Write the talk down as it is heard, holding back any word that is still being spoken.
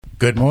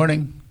Good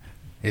morning.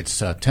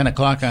 It's 10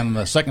 o'clock on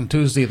the second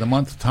Tuesday of the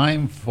month.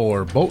 Time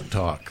for Boat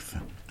Talk,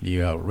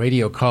 the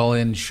radio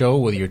call-in show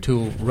with your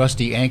two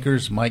rusty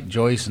anchors, Mike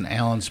Joyce and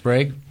Alan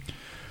Sprague.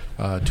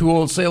 Two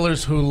old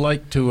sailors who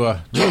like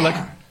to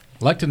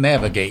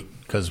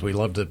navigate because we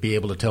love to be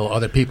able to tell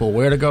other people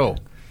where to go.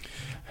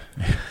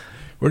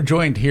 We're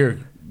joined here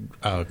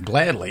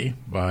gladly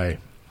by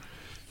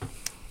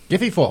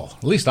Giffy Fall.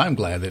 At least I'm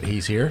glad that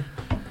he's here,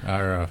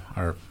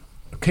 our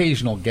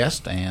occasional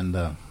guest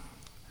and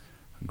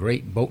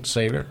great boat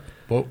surveyor.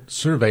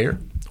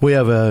 We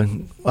have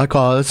I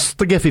call it's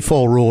the Giffy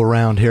Fall rule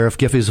around here. If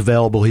Giffy's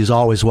available, he's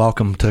always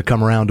welcome to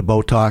come around to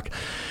Boat Talk.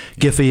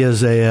 Giffy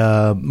is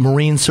a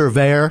marine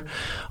surveyor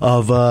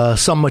of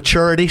some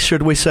maturity,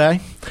 should we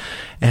say.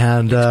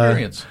 And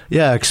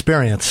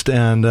experienced.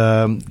 And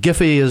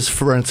Giffy is,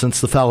 for instance,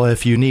 the fellow,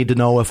 if you need to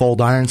know if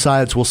old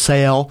Ironsides will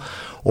sail,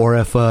 or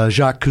if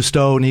Jacques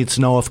Cousteau needs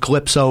to know if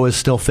Calypso is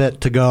still fit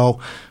to go,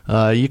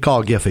 you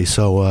call Giffy.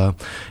 So,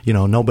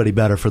 nobody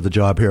better for the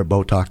job here at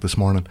Boat Talk this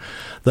morning.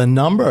 The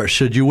number,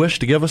 should you wish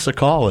to give us a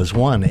call, is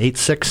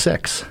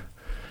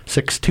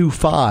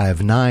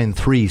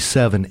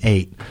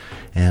 1-866-625-9378.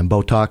 And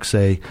Boat Talk's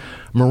a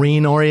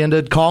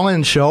marine-oriented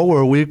call-in show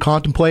where we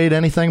contemplate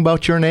anything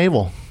about your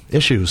naval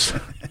issues.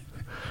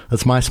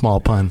 That's my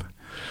small pun.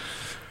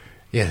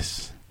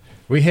 Yes.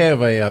 We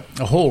have a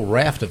whole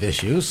raft of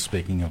issues,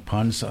 speaking of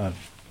puns,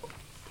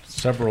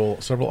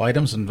 several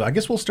items. And I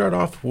guess we'll start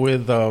off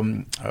with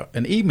an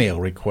email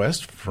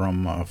request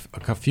from a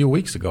few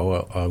weeks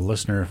ago, a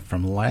listener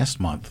from last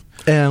month.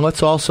 And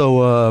let's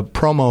also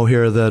promo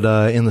here that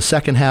in the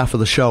second half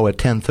of the show at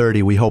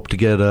 10:30, we hope to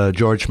get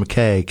George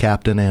McKay,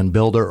 captain and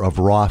builder of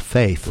Raw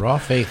Faith. Raw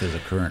Faith is a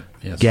current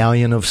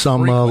galleon of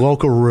some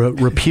local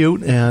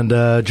repute,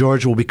 and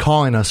George will be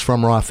calling us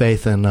from Raw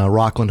Faith in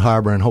Rockland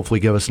Harbor and hopefully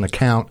give us an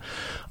account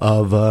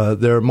of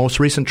their most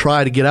recent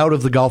try to get out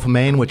of the Gulf of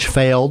Maine, which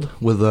failed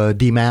with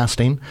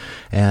demasting,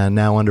 and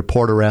now under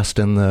port arrest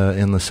in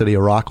the city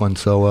of Rockland.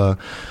 So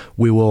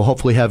we will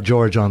hopefully have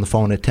George on the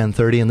phone at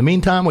 10:30. In the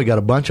meantime, we got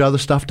a bunch of other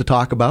stuff to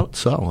talk about,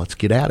 so let's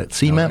get at it.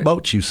 Cement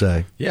boats, you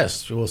say?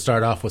 Yes, we'll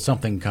start off with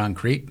something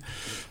concrete.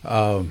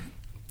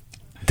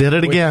 Did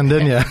it again,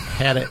 didn't you?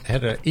 Had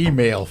an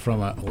email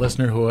from a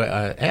listener who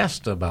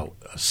asked about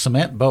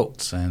cement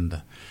boats,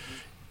 and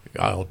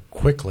I'll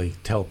quickly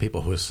tell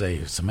people who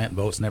say cement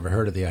boats, never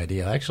heard of the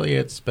idea. Actually,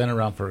 it's been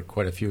around for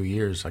quite a few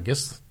years. I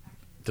guess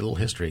the little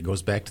history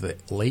goes back to the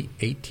late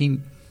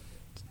 1870s,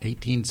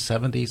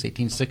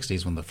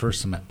 1860s when the first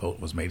cement boat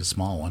was made, a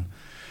small one.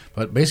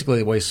 But basically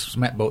the way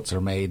cement boats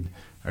are made,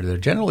 they're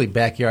generally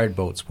backyard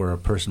boats where a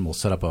person will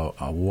set up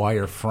a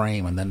wire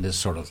frame and then just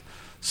sort of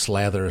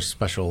slather a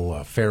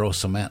special ferro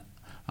cement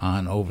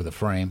on over the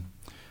frame,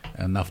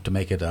 enough to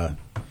make it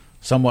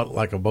somewhat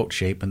like a boat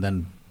shape, and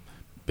then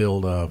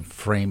build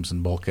frames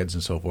and bulkheads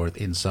and so forth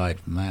inside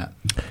from that.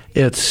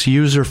 It's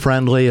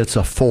user-friendly. It's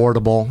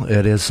affordable.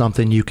 It is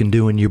something you can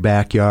do in your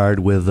backyard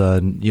with,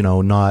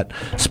 not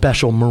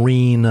special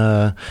marine,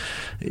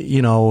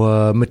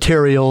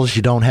 materials.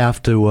 You don't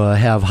have to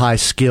have high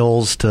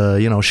skills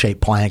to,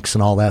 shape planks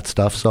and all that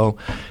stuff. So,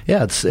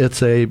 yeah,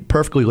 it's a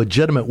perfectly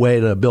legitimate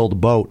way to build a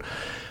boat.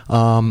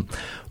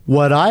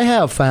 What I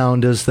have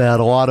found is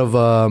that a lot of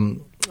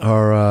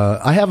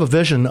I have a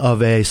vision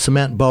of a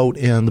cement boat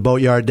in the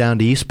boatyard down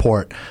to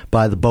Eastport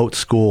by the boat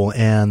school,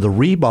 and the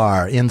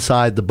rebar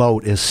inside the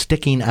boat is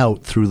sticking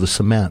out through the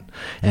cement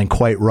and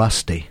quite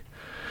rusty.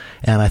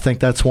 And I think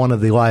that's one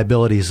of the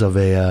liabilities of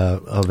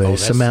a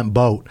cement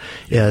boat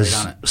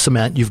is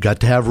cement. You've got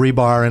to have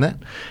rebar in it,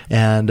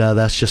 and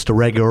that's just a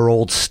regular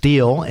old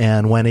steel.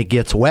 And when it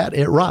gets wet,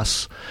 it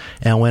rusts.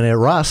 And when it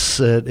rusts,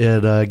 it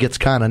gets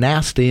kind of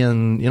nasty,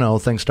 and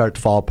things start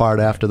to fall apart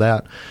after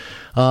that.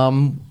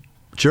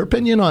 What's your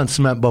opinion on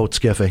cement boats,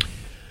 Giffy?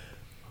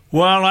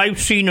 Well, I've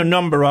seen a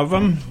number of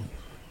them.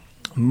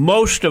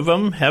 Most of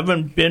them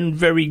haven't been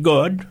very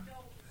good.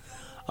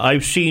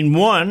 I've seen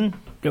one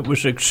that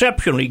was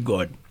exceptionally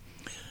good.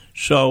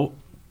 So,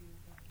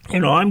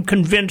 I'm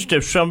convinced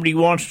if somebody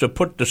wants to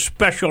put the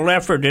special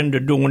effort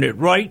into doing it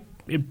right,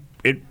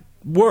 it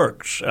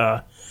works.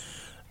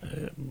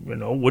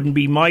 Wouldn't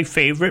be my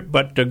favorite,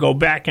 but to go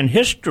back in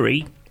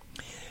history,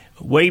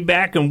 way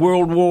back in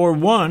World War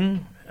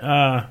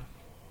I,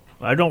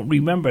 I don't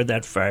remember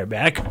that far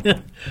back,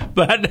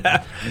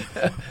 but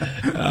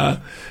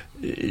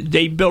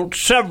they built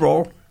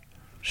several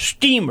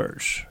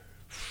steamers,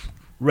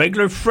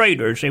 regular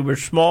freighters. They were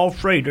small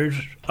freighters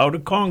out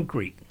of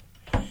concrete,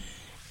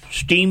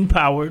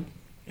 steam-powered,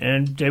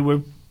 and they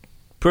were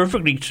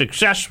perfectly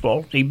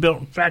successful. They built,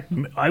 in fact,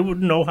 I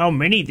wouldn't know how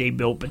many they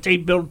built, but they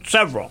built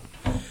several.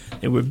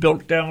 They were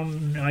built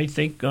down, I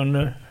think,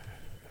 in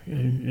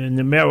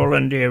the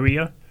Maryland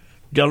area,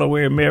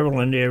 Delaware,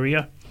 Maryland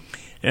area.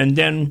 And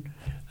then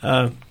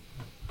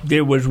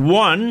there was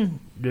one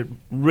that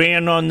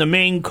ran on the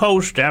Maine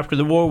coast after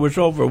the war was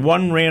over.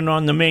 One ran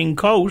on the Maine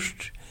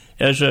coast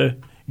as a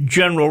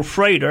general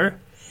freighter,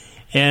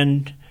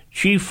 and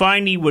she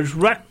finally was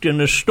wrecked in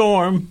a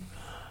storm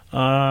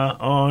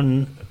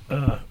on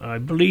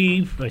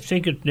I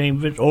think its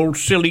name is Old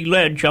Silly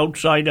Ledge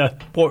outside of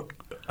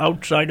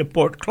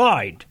Port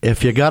Clyde.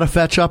 If you got to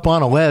fetch up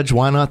on a ledge,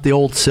 why not the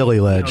Old Silly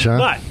Ledge,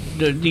 huh?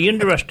 But the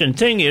interesting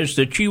thing is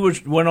that she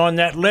went on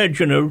that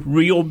ledge in a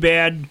real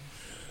bad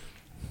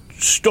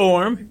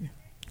storm,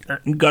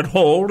 and got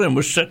hold and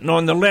was sitting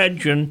on the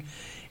ledge, and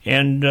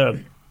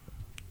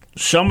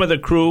some of the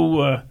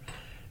crew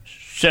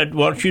said,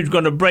 well, she's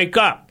going to break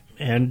up,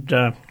 and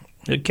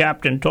the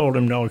captain told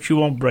him, no, she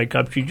won't break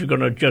up. She's going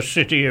to just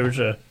sit here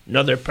as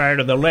another part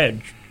of the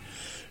ledge.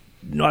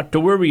 Not to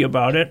worry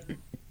about it.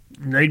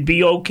 They'd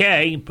be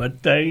okay,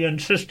 but they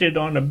insisted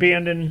on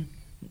abandoning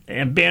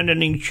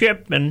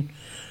ship and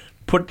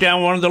put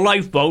down one of the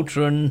lifeboats,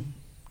 and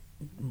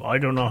I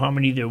don't know how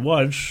many there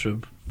was,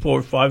 4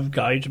 or 5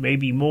 guys,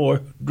 maybe more,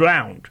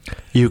 drowned.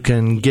 You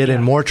can get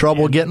in more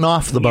trouble getting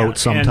off the boat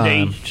sometime.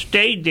 And they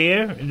stayed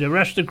there. The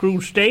rest of the crew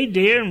stayed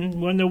there,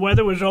 and when the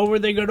weather was over,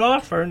 they got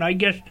off her, and I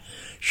guess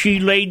she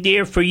laid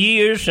there for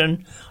years,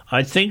 and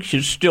I think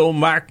she's still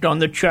marked on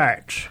the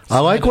charts. I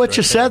like what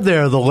you said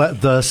there.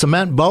 The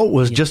cement boat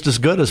was just as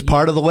good as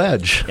part of the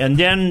ledge. And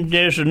then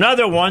there's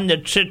another one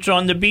that sits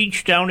on the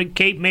beach down at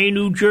Cape May,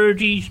 New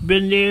Jersey. It's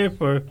been there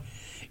for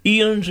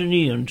eons and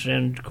eons.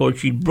 And, of course,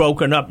 she's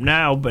broken up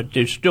now, but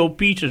there's still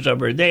pieces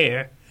of her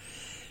there.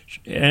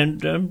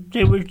 And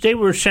they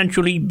were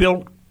essentially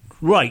built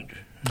right.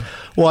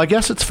 Well, I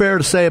guess it's fair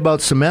to say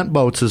about cement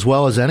boats as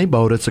well as any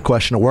boat, it's a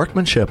question of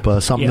workmanship.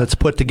 Something that's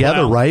put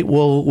together right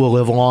will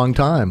live a long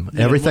time.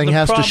 Everything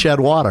has to shed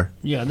water.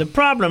 Yeah, the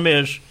problem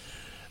is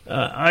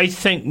I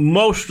think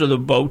most of the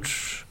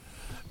boats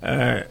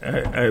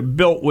are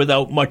built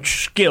without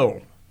much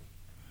skill.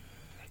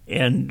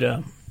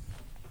 And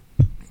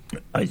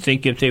I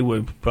think if they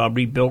were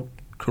probably built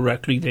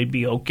correctly, they'd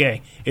be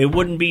okay. It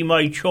wouldn't be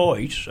my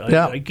choice.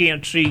 I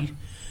can't see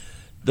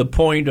the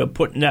point of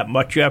putting that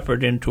much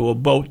effort into a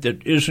boat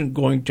that isn't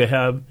going to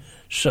have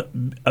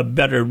a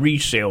better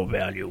resale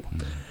value.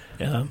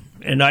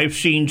 And I've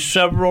seen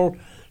several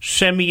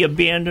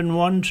semi-abandoned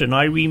ones, and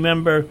I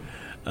remember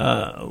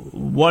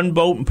one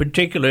boat in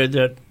particular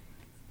that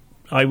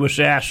I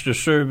was asked to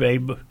survey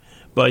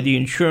by the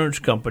insurance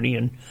company,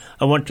 and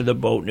I went to the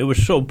boat, and it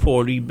was so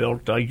poorly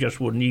built, I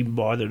just wouldn't even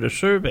bother to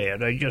survey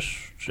it. I just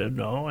said,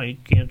 no, I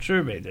can't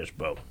survey this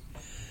boat.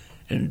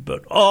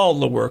 But all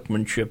the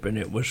workmanship in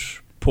it was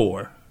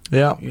poor.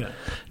 Yeah.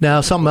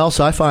 Now, something else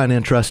I find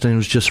interesting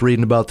was just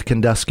reading about the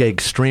Kenduskeag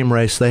Stream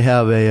Race. They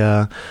have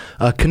a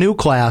canoe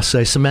class,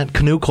 a cement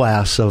canoe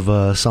class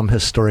of some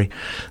history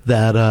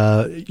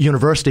that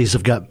universities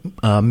have got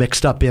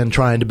mixed up in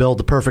trying to build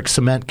the perfect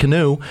cement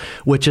canoe,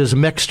 which is a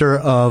mixture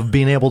of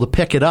being able to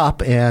pick it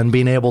up and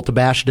being able to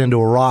bash it into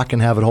a rock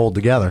and have it hold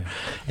together.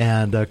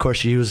 And, of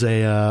course, you use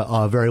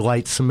a very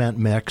light cement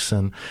mix.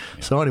 And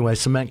so, anyway,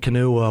 cement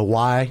canoe,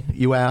 why,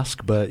 you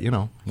ask? But,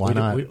 why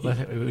not?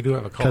 We do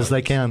have a call. Because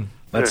they can.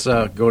 Let's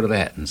go to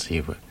that and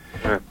see what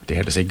they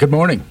had to say. Good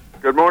morning.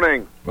 Good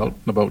morning. Well,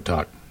 the boat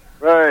talk.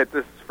 Right,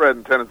 this is Fred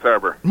in Tennant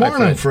Harbor.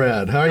 Morning,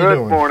 Fred. How are you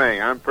doing? Good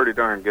morning. I'm pretty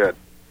darn good.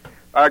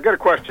 I got a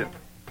question.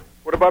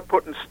 What about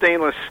putting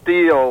stainless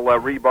steel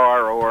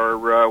rebar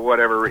or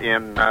whatever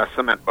in a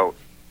cement boat?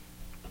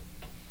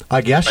 I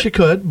guess you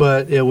could,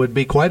 but it would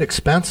be quite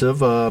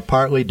expensive,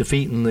 partly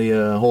defeating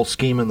the whole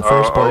scheme in the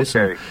first place.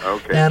 Okay.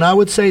 And I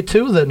would say,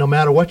 too, that no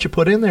matter what you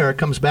put in there, it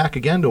comes back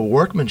again to a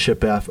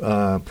workmanship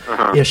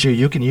issue.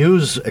 You can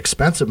use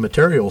expensive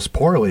materials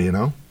poorly,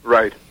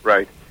 Right.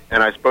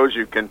 And I suppose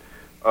you can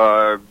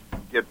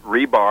get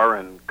rebar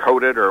and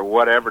coat it or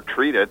whatever,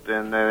 treat it,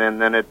 and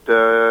then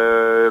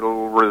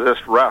it'll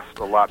resist rust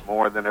a lot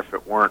more than if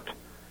it weren't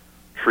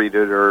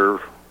treated or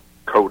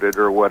coated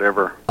or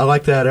whatever. I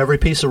like that. Every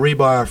piece of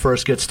rebar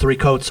first gets 3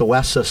 coats of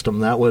West System.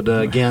 That would,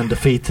 again,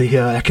 defeat the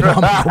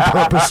economical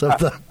purpose of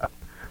the...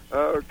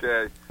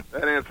 Okay.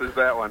 That answers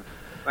that one.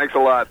 Thanks a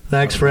lot.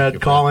 Thanks,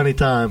 Fred. Call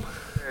anytime.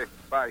 Okay.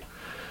 Bye.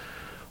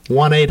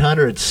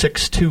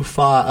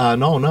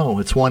 1-800-625...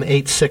 it's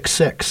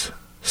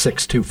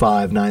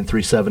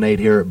 1-866-625-9378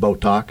 here at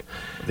Boat Talk.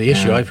 The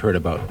issue I've heard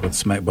about with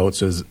cement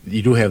boats is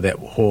you do have that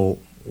whole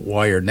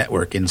wire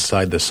network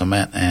inside the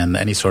cement, and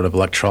any sort of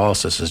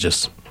electrolysis is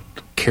just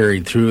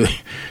carried through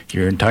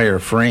your entire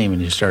frame,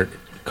 and you start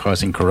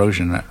causing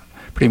corrosion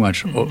pretty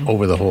much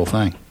over the whole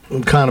thing.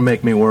 It kind of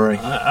make me worry.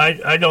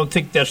 I don't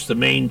think that's the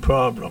main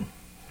problem.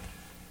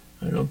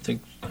 I don't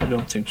think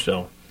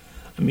so.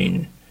 I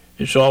mean,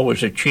 there's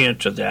always a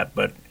chance of that,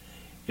 but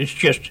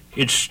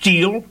it's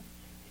steel.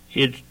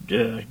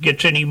 It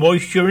gets any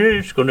moisture in it,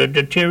 it's going to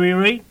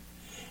deteriorate,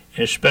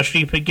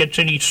 especially if it gets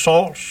any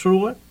salts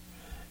through it.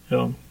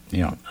 So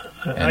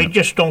I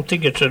just don't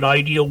think it's an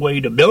ideal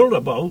way to build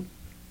a boat,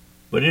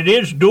 but it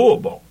is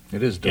doable.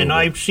 It is doable. And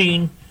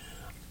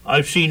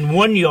I've seen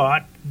one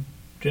yacht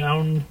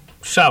down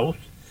south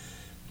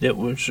that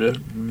was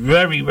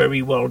very,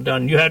 very well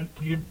done.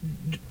 You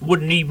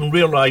wouldn't even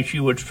realize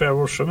you was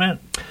ferro cement.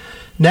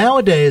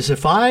 Nowadays,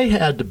 if I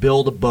had to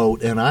build a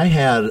boat and I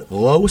had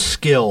low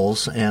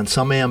skills and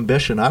some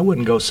ambition, I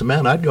wouldn't go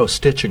cement. I'd go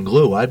stitch and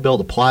glue. I'd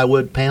build a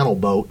plywood panel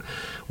boat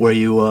where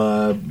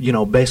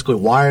you basically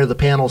wire the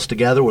panels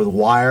together with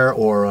wire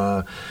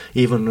or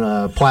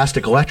even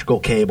plastic electrical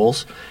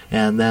cables,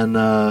 and then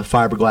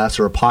fiberglass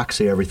or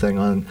epoxy everything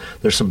on.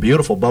 There's some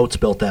beautiful boats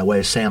built that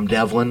way. Sam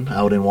Devlin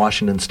out in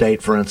Washington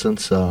State, for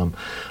instance, the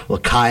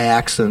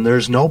kayaks, and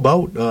there's no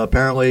boat.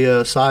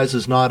 Apparently, size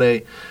is not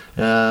a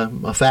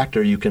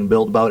factor. You can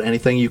build about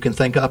anything you can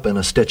think up in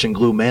a stitch and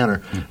glue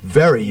manner.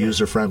 Very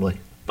user friendly.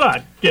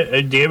 But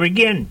there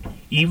again,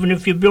 even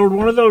if you build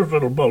one of those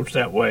little boats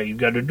that way, you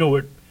got to do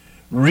it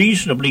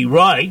reasonably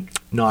right.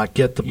 Not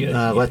get the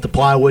let the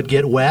plywood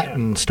get wet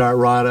and start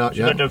rot out. It's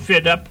got to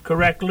fit up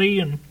correctly,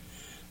 and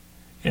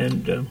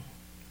Well,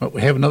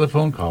 we have another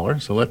phone caller,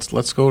 so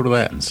let's go to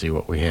that and see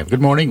what we have.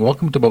 Good morning.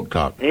 Welcome to Boat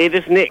Talk. Hey,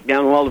 this is Nick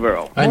down in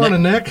Waldoboro. Hi,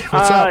 Morning, Nick.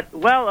 What's up?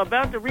 Well,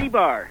 about the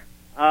rebar.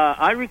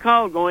 I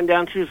recall going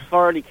down through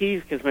Florida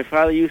Keys because my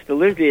father used to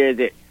live there,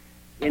 that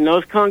in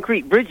those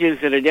concrete bridges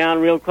that are down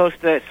real close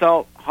to that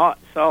hot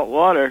salt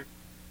water,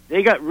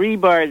 they got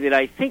rebar that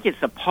I think it's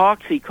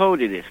epoxy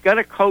coated. It's got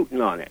a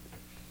coating on it.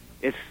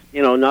 It's,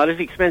 not as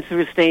expensive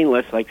as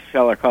stainless, like the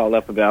fella called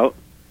up about.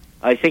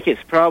 I think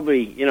it's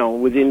probably,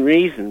 within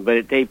reason,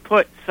 but they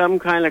put some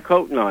kind of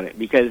coating on it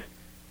because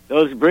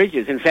those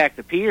bridges, in fact,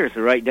 the piers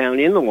are right down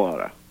in the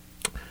water.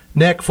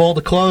 Nick, full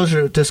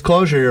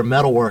disclosure, you're a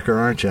metal worker,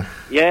 aren't you?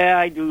 Yeah,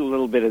 I do a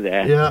little bit of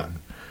that. Yeah.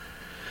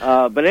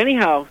 But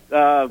anyhow,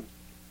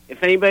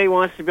 if anybody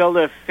wants to build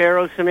a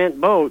ferro cement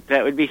boat,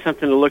 that would be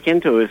something to look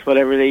into, is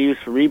whatever they use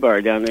for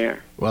rebar down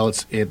there. Well,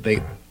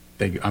 they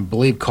I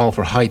believe call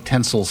for high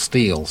tensile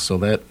steel, so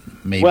that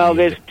may Well, be...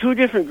 there's two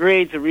different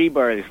grades of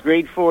rebar. There's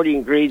grade 40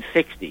 and grade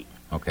 60.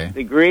 Okay.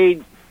 The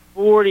grade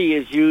 40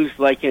 is used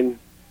like in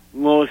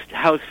most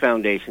house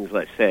foundations,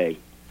 let's say.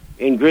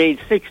 And grade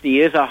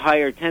 60 is a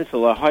higher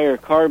tensile, a higher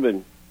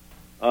carbon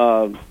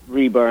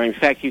rebar. In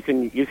fact, you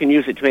can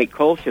use it to make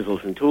coal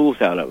chisels and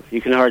tools out of.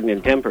 You can harden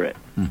and temper it.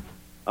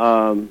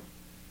 But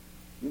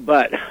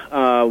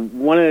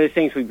one of the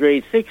things with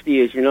grade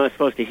 60 is you're not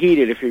supposed to heat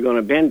it if you're going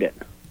to bend it.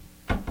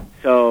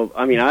 So,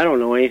 I don't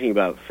know anything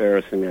about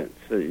ferro cement.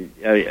 So,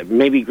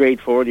 maybe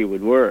grade 40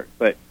 would work.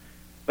 But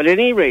at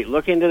any rate,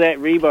 look into that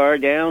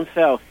rebar down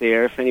south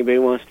there if anybody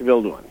wants to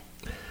build one.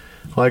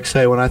 Like I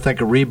say, when I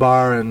think of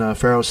rebar and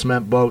ferro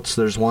cement boats,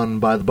 there's one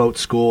by the boat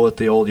school at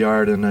the old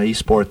yard in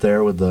Eastport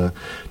there with the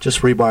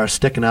just rebar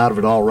sticking out of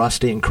it, all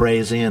rusty and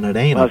crazy, and it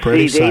ain't a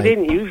pretty sight. They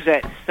didn't use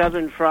that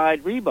southern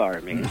fried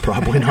rebar, man.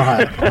 Probably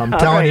not. I'm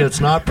telling you, it's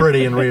not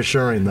pretty and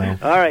reassuring, though.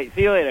 All right,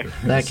 see you later.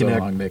 Thank you, So Nick.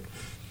 long, Nick.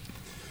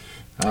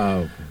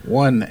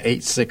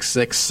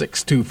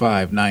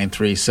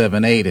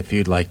 1-866-625-9378 if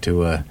you'd like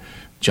to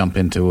jump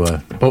into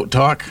Boat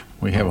Talk.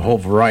 We have a whole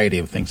variety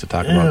of things to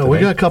talk about today. We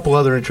got a couple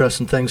other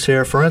interesting things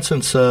here. For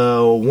instance,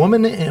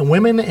 Women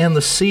and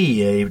the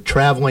Sea, a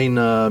traveling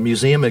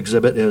museum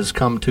exhibit, has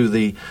come to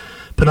the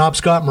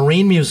Penobscot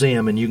Marine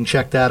Museum, and you can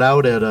check that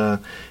out at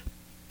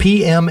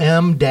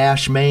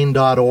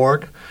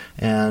pmm-maine.org.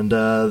 And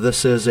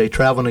this is a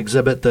traveling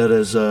exhibit that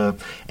is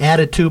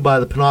added to by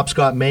the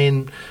Penobscot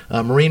Marine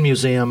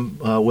Museum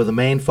with a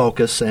main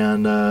focus,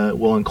 and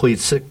will include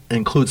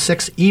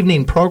 6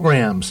 evening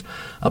programs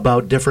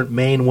about different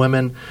Maine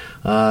women,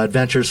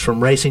 adventures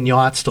from racing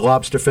yachts to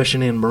lobster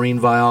fishing and marine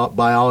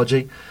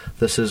biology.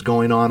 This is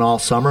going on all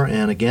summer,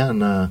 and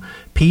again,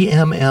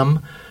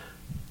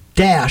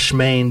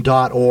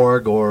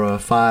 pmm-maine.org or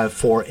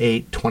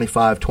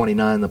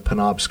 548-2529, the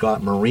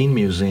Penobscot Marine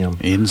Museum.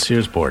 In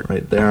Searsport.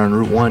 Right there on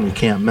Route 1. You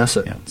can't miss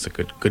it. Yeah, it's a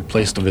good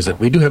place to visit.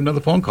 We do have another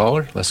phone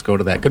caller. Let's go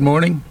to that. Good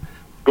morning.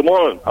 Good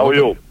morning. How are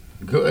you?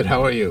 Good.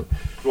 How are you?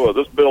 Good.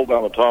 This is Bill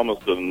down at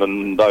Thomaston,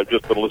 and I've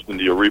just been listening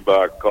to your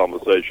rebar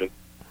conversation.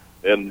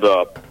 And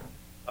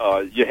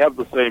you have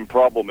the same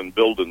problem in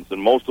buildings,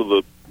 and most of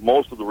the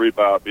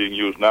rebar being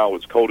used now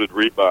is coated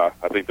rebar.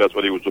 I think that's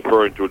what he was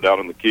referring to down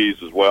in the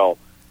Keys as well.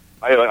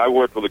 I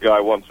worked with a guy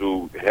once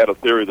who had a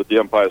theory that the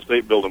Empire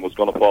State Building was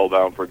going to fall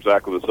down for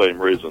exactly the same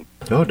reason.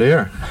 Oh,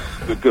 dear.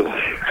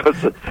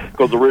 Because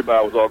the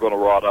rebar was all going to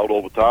rot out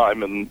over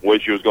time and where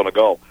she was going to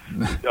go.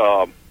 And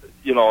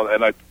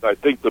I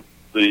think with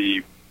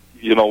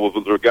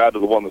regard to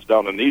the one that's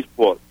down in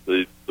Eastport,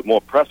 the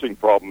more pressing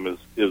problem is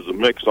the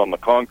mix on the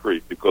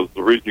concrete, because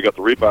the reason you got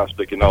the rebar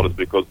sticking out is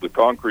because the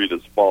concrete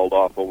has fallen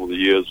off over the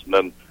years, and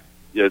then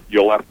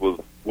you're left with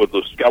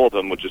the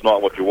skeleton, which is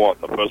not what you want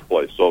in the first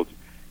place. So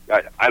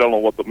I don't know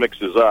what the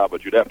mixes are,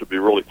 but you'd have to be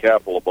really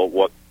careful about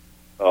what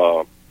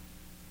the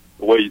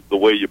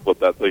way you put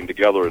that thing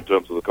together in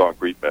terms of the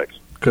concrete mix.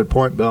 Good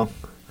point, Bill.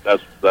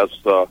 That's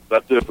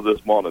it for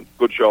this morning.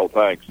 Good show,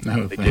 thanks.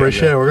 No,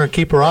 Appreciate it. We're going to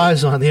keep our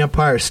eyes on the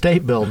Empire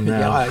State Building now.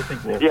 Yeah, I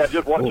think we'll... Yeah,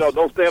 just watch out.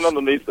 Don't stand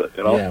underneath it,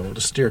 Yeah, we'll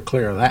just steer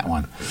clear of that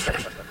one.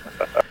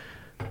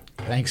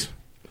 Thanks.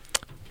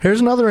 Here's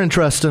another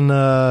interesting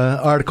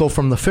article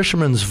from the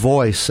Fisherman's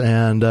Voice,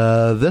 and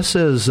this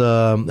is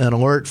an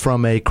alert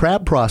from a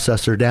crab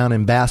processor down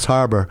in Bass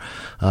Harbor,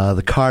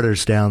 the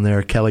Carters down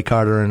there, Kelly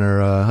Carter and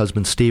her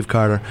husband Steve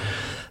Carter.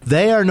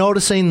 They are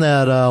noticing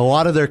that a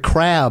lot of their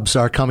crabs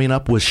are coming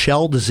up with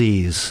shell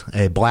disease,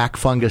 a black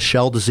fungus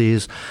shell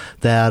disease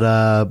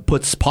that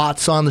puts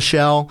spots on the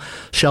shell.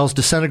 Shells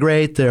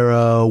disintegrate.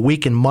 They're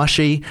weak and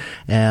mushy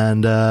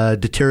and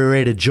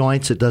deteriorated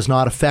joints. It does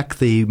not affect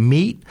the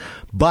meat,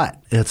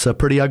 but it's a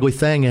pretty ugly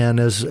thing, and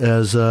as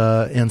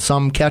in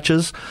some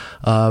catches,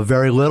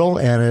 very little,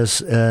 and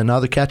as in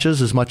other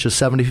catches, as much as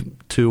 70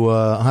 to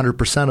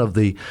 100% of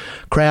the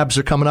crabs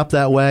are coming up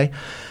that way.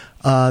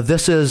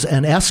 This is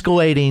an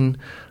escalating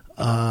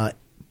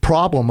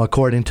problem,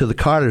 according to the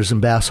Carters in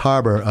Bass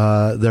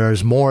Harbor.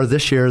 There's more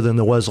this year than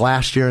there was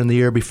last year and the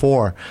year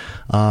before.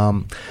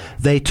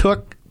 They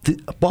took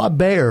Bob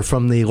Bayer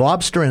from the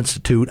Lobster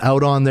Institute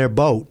out on their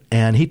boat,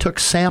 and he took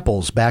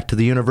samples back to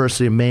the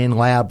University of Maine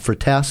lab for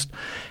test.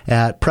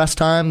 At press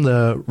time,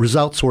 the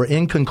results were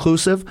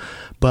inconclusive,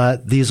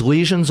 but these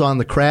lesions on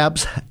the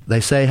crabs, they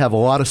say, have a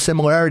lot of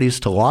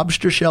similarities to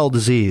lobster shell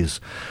disease,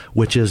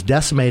 which is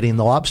decimating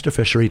the lobster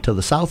fishery to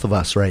the south of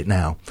us right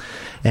now.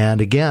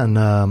 And again,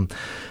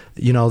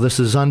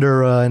 this is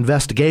under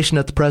investigation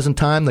at the present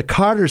time. The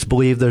Carters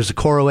believe there's a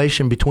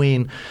correlation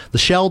between the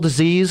shell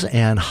disease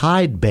and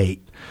hide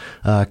bait.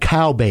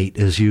 Cow bait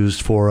is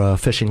used for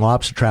fishing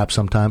lobster traps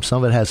sometimes.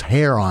 Some of it has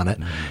hair on it,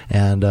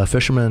 and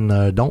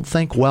fishermen don't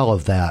think well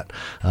of that.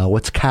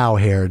 What's cow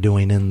hair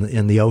doing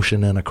in the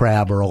ocean in a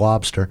crab or a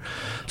lobster?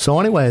 So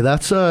anyway,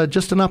 that's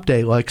just an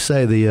update. Like I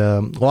say,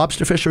 the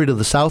lobster fishery to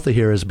the south of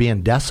here is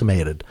being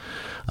decimated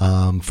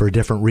for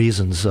different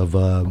reasons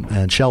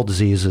and shell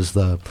disease is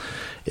the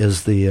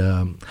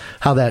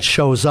how that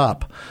shows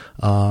up.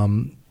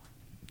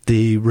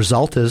 The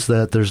result is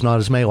that there's not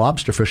as many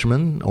lobster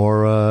fishermen,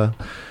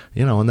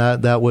 and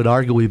that would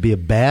arguably be a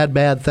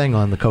bad thing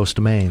on the coast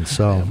of Maine.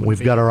 So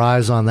we've got our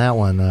eyes on that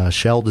one,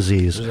 shell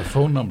disease. There's a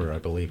phone number, I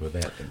believe, with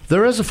that.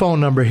 There is a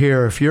phone number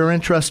here if you're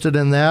interested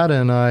in that,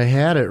 and I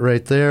had it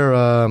right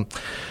there.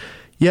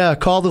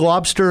 Call the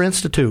Lobster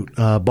Institute,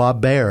 Bob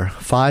Bayer,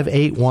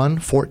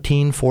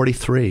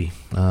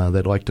 581-1443.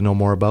 They'd like to know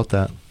more about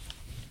that.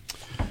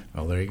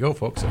 Well, there you go,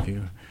 folks. If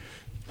you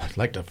I'd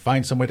like to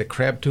find somebody to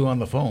crab to on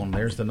the phone,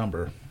 there's the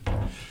number.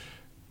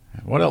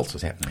 What else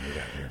is happening we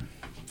got here?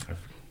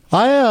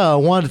 I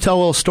wanted to tell a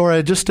little story.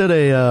 I just did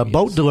a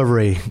boat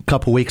delivery a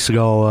couple weeks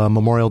ago,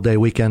 Memorial Day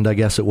weekend, I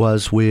guess it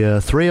was. We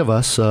three of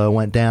us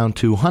went down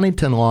to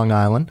Huntington, Long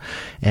Island,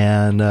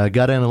 and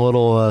got in a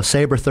little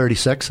Sabre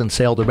 36 and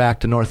sailed her back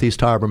to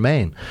Northeast Harbor,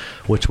 Maine,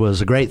 which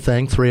was a great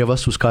thing. Three of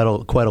us was quite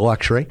a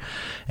luxury.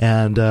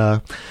 And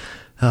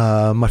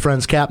my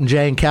friends Captain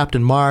Jay and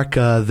Captain Mark,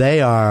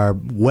 they are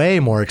way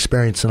more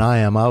experienced than I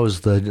am. I was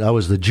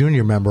the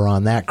junior member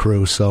on that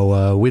crew,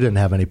 so we didn't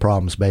have any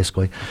problems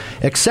basically,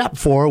 except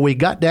for we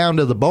got down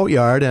to the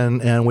boatyard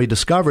and we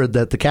discovered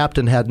that the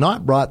captain had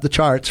not brought the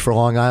charts for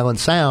Long Island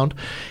Sound.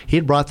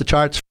 He'd brought the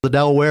charts for the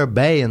Delaware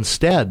Bay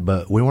instead,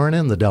 but we weren't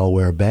in the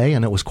Delaware Bay,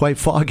 and it was quite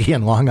foggy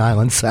in Long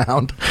Island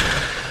Sound.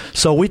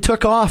 So we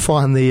took off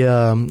on the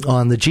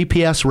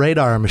GPS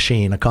radar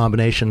machine, a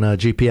combination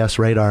GPS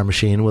radar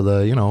machine with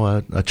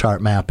a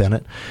chart map in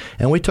it,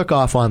 and we took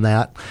off on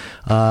that.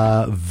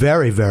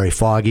 Very, very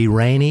foggy,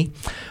 rainy.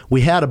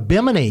 We had a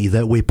bimini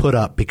that we put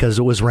up because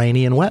it was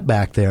rainy and wet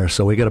back there,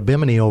 so we got a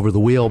bimini over the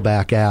wheel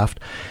back aft.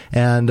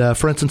 And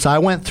for instance, I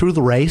went through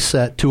the race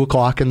at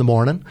 2:00 in the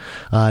morning.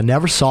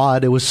 Never saw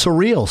it. It was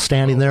surreal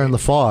standing there in the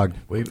fog.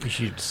 We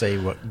should say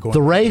what going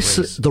the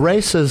race. The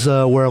race is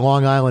where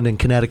Long Island and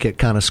Connecticut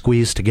kind of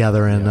squeeze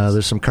together, and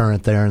there's some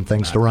current there and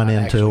things to run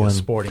into. A and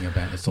sporting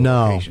event. It's a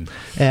location.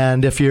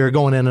 And if you're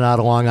going in and out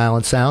of Long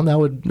Island Sound, that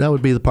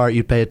would be the part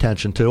you'd pay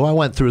attention to. I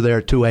went through there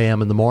at 2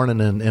 a.m. in the morning,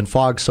 and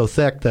fog so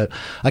thick that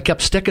I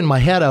kept sticking my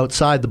head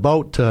outside the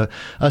boat to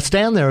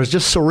stand there. It was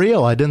just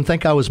surreal. I didn't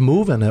think I was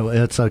moving.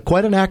 It's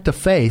quite an act of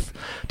faith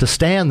to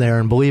stand there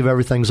and believe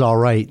everything's all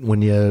right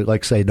when you,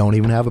 like say, don't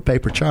even have a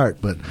paper chart.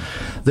 But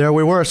there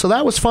we were. So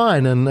that was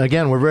fine. And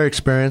again, we're very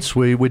experienced.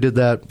 We did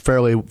that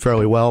fairly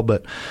well.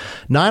 But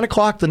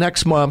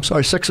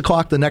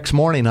 6:00 the next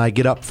morning, I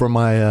get up for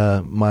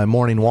my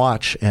morning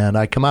watch, and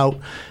I come out,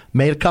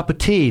 made a cup of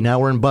tea. Now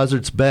we're in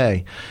Buzzards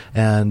Bay,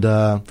 and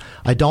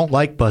I don't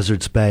like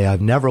Buzzards Bay.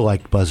 I've never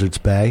liked Buzzards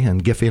Bay,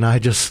 and Giffy and I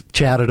just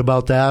chatted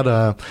about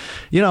that.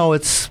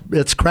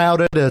 It's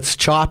crowded, it's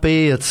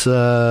choppy, it's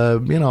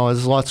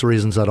there's lots of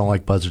reasons I don't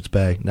like Buzzards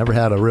Bay. Never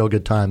had a real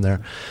good time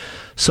there,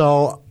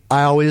 so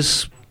I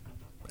always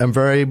am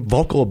very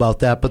vocal about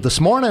that. But this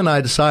morning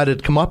I decided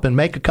to come up and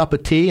make a cup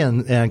of tea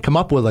and come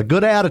up with a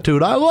good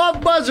attitude. I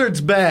love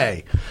Buzzards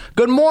Bay.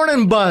 Good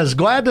morning, Buzz.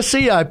 Glad to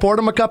see you. I poured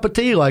him a cup of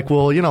tea like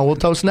we'll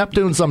toast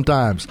Neptune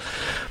sometimes.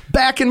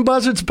 Back in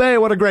Buzzards Bay,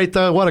 what a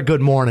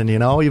good morning,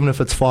 even if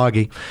it's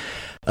foggy.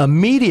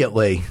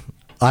 Immediately,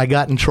 I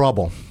got in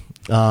trouble.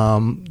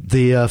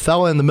 The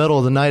fella in the middle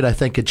of the night, I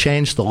think, had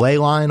changed the ley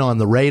line on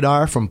the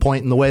radar from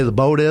pointing the way the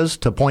boat is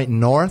to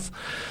pointing north.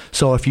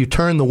 So if you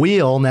turn the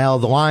wheel, now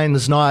the line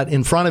is not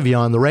in front of you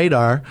on the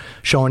radar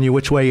showing you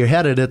which way you're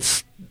headed.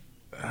 It's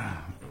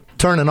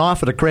turning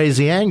off at a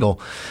crazy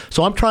angle.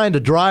 So I'm trying to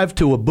drive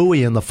to a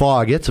buoy in the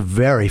fog. It's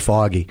very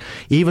foggy.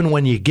 Even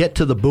when you get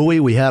to the buoy,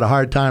 we had a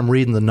hard time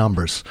reading the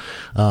numbers.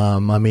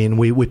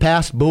 We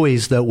passed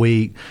buoys that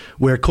we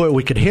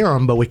could hear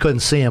them, but we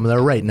couldn't see them.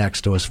 They're right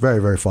next to us. Very,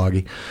 very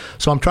foggy.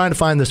 So I'm trying to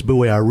find this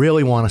buoy. I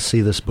really want to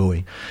see this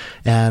buoy.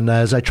 And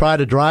as I try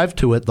to drive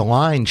to it, the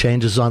line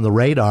changes on the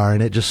radar,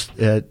 and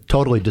it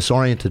totally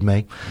disoriented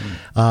me.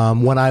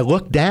 When I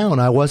looked down,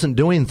 I wasn't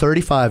doing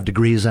 35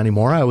 degrees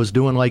anymore. I was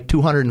doing like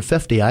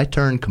 250. I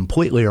turned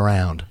completely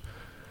around.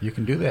 You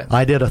can do that.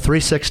 I did a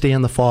 360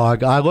 in the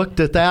fog. I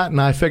looked at that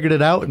and I figured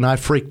it out and I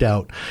freaked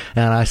out.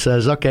 And I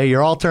says, okay,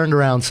 you're all turned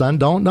around, son.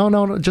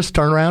 No, just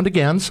turn around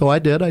again. So I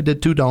did. I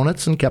did 2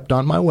 donuts and kept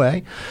on my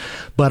way.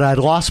 But I'd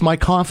lost my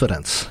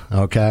confidence,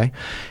 okay?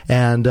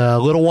 And a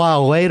little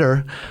while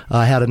later,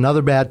 I had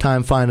another bad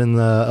time finding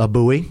a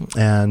buoy.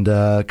 And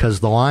because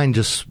the line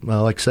just,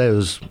 like I say, it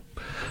was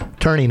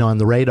turning on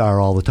the radar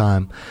all the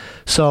time.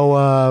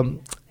 So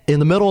in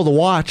the middle of the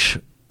watch,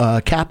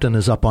 captain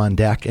is up on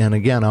deck, and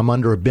again, I'm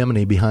under a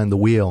bimini behind the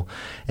wheel,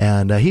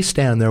 and he's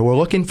standing there. We're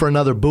looking for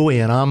another buoy,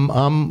 and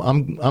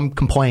I'm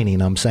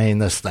complaining. I'm saying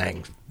this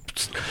thing.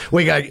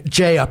 We got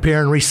Jay up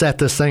here and reset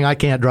this thing. I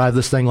can't drive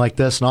this thing like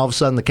this. And all of a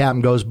sudden, the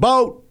captain goes,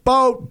 boat,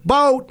 boat,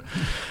 boat.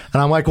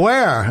 And I'm like,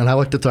 where? And I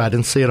looked at I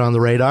didn't see it on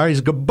the radar.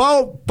 He's going,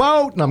 boat,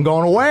 boat. And I'm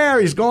going,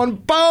 where? He's going,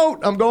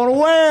 boat. I'm going,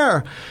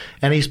 where?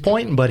 And he's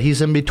pointing, but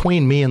he's in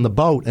between me and the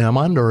boat, and I'm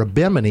under a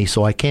bimini,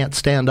 so I can't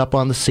stand up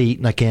on the seat,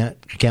 and I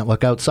can't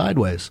look out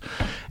sideways.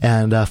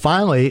 And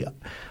finally,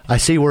 I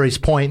see where he's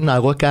pointing. I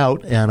look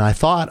out, and I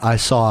thought I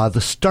saw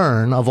the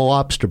stern of a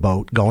lobster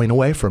boat going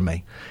away from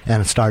me,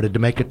 and it started to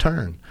make a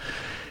turn.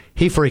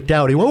 He freaked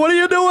out. He went, what are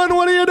you doing?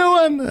 What are you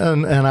doing?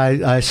 And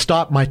I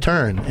stopped my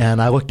turn,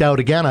 and I looked out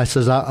again. I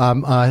says,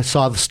 I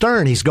saw the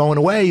stern. He's going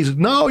away. He's,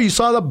 no, you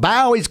saw the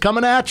bow. He's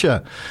coming at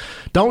you.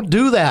 Don't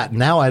do that.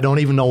 Now I don't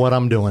even know what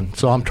I'm doing.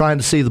 So I'm trying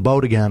to see the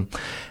boat again.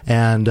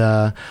 And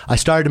I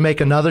started to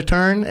make another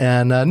turn,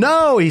 and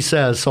no, he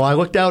says. So I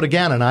looked out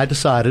again, and I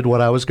decided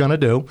what I was going to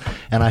do,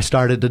 and I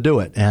started to do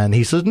it. And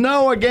he says,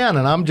 no, again.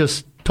 And I'm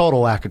just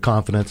total lack of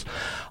confidence.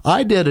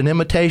 I did an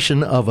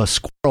imitation of a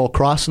squirrel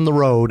crossing the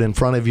road in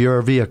front of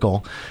your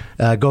vehicle,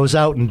 goes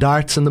out and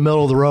darts in the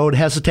middle of the road,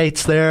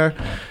 hesitates there,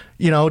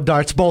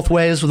 darts both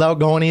ways without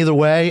going either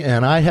way.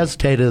 And I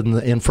hesitated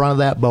in front of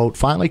that boat,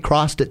 finally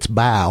crossed its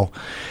bow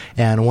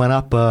and went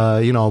up,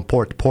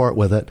 port to port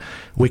with it.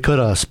 We could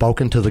have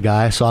spoken to the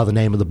guy. I saw the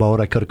name of the boat.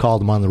 I could have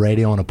called him on the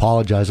radio and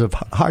apologized. I've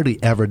hardly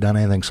ever done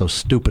anything so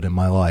stupid in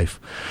my life.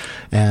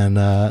 And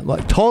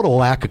total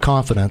lack of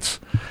confidence.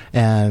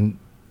 And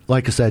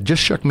like I said,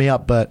 just shook me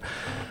up. But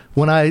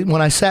when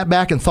I sat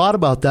back and thought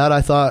about that, I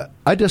thought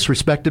I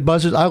disrespected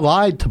Buzzards. I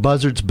lied to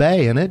Buzzards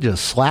Bay, and it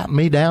just slapped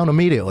me down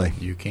immediately.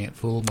 You can't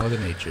fool Mother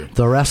Nature.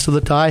 The rest of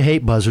the time, I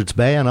hate Buzzards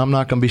Bay, and I'm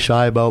not going to be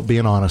shy about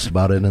being honest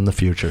about it in the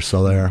future.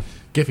 So there.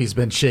 Giffy's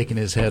been shaking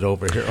his head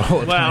over here all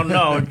the time.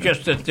 Well, no,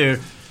 just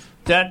that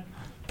that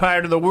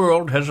part of the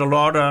world has a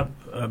lot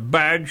of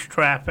barge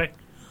traffic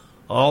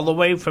all the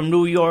way from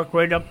New York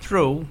right up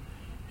through.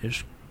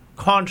 There's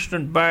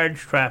constant barge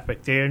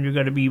traffic there, and you've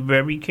got to be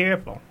very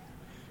careful.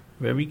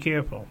 Very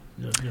careful.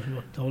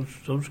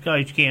 Those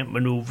guys can't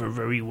maneuver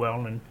very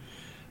well, and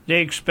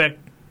they expect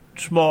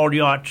small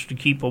yachts to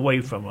keep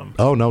away from them.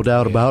 Oh, no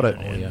doubt about it.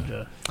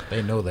 And,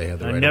 they know they have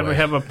the right I never way.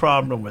 have a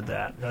problem with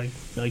that. I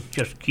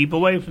just keep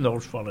away from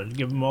those fellas.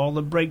 Give them all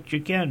the breaks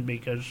you can,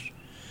 because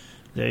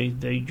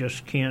they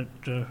just can't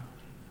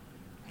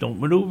don't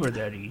maneuver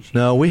that easy.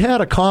 No, we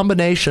had a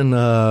combination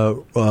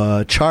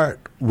chart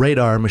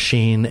radar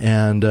machine,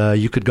 and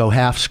you could go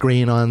half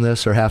screen on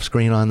this or half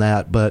screen on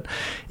that, but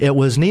it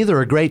was neither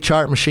a great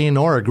chart machine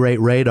nor a great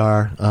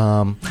radar.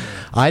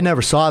 I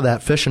never saw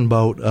that fishing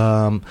boat.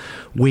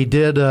 We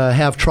did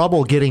have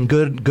trouble getting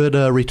good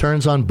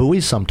returns on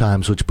buoys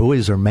sometimes, which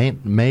buoys are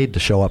made to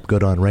show up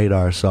good on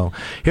radar. So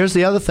here's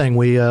the other thing.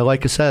 We,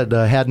 like I said,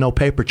 had no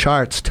paper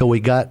charts till we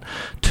got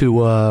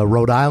to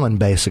Rhode Island,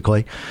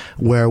 basically,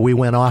 where we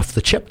went off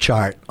the chip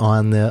chart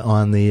on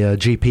the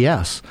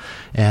GPS.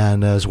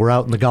 And as we're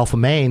out in the Gulf of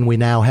Maine, we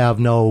now have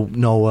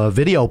no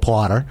video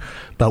plotter,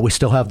 but we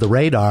still have the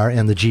radar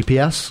and the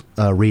GPS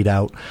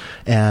readout.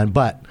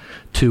 But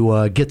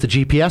to get the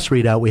GPS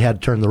readout, we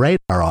had to turn the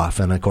radar off.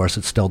 And, of course,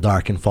 it's still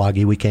dark and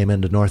foggy. We came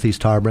into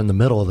Northeast Harbor in the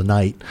middle of the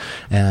night,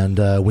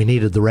 and we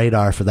needed the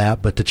radar for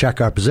that. But to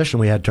check our position,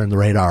 we had to turn the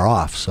radar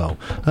off. So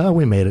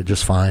we made it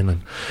just fine.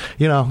 And,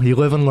 you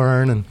live and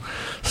learn. And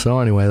so,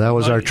 anyway, that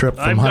was our trip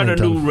from Huntington. I've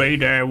got a new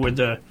radar with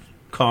a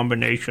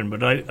combination,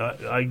 but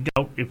I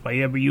doubt if I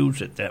ever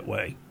use it that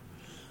way.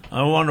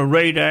 I want a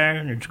radar,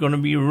 and it's going to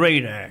be a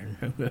radar.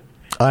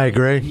 I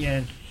agree.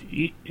 Yeah,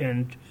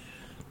 and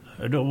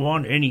I don't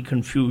want any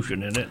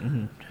confusion in it.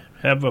 And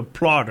have a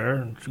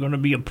plotter. It's going to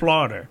be a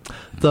plotter.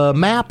 The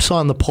maps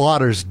on the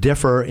plotters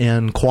differ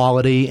in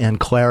quality and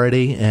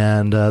clarity,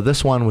 and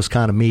this one was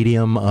kind of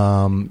medium.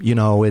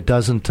 It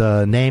doesn't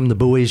name the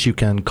buoys. You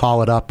can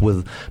call it up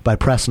by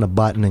pressing a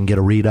button and get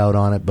a readout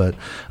on it, but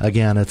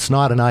again, it's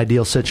not an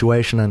ideal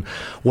situation. And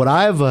what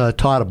I've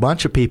taught a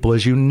bunch of people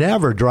is you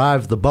never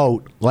drive the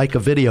boat like a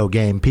video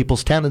game.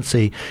 People's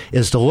tendency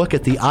is to look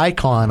at the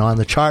icon on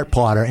the chart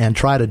plotter and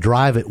try to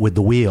drive it with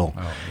the wheel,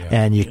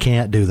 and you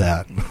can't do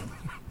that.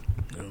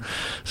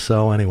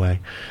 So anyway,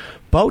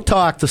 boat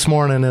talk this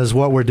morning is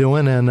what we're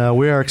doing, and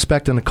we are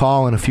expecting a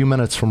call in a few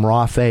minutes from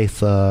Raw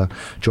Faith,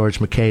 George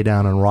McKay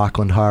down in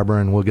Rockland Harbor,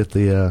 and we'll get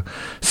the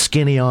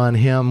skinny on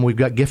him. We've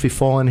got Giffy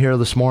Full in here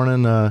this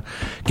morning.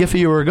 Giffy,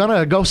 you were going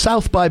to go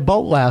south by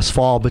boat last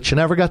fall, but you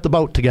never got the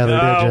boat together,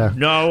 did you?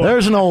 No.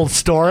 There's an old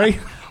story.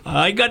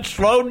 I got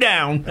slowed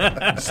down.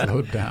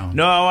 Slowed down.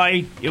 No,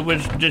 it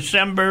was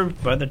December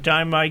by the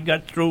time I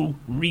got through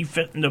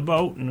refitting the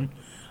boat, and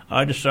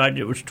I decided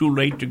it was too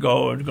late to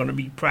go. It was going to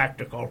be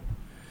practical.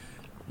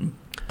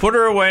 Put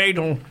her away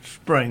till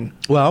spring.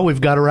 Well,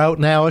 we've got her out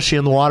now. Is she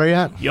in the water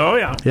yet? Oh,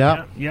 yeah.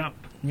 Yeah. Yeah.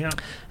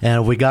 And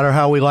have we got her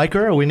how we like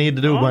her, or we need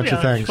to do a bunch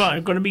of things? It's fine.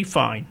 It's going to be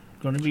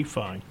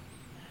fine.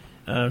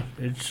 I'm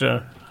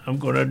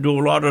going to do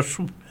a lot of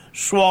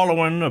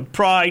swallowing of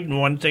pride in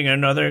one thing or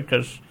another,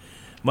 because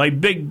my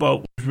big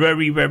boat was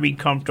very, very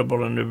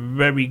comfortable and a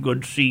very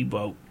good sea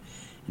boat.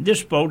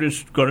 This boat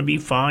is going to be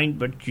fine,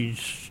 but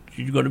she's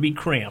going to be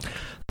cramped.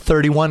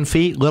 31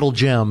 feet, Little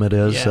Jim it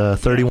is.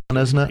 31,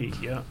 isn't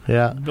it?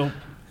 Yeah.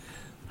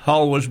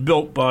 Hull was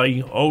built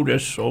by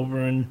Otis over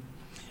in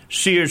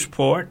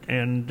Searsport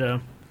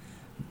and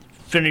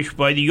finished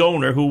by the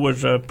owner, who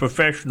was a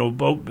professional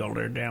boat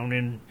builder down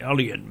in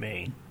Elliott,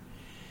 Maine.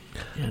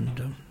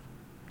 And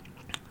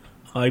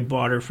I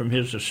bought her from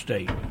his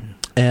estate.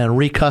 And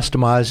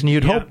recustomized. And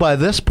you'd hope by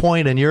this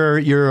point in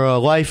your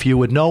life you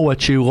would know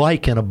what you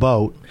like in a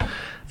boat.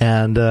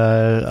 And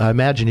I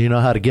imagine you know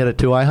how to get it,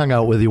 too. I hung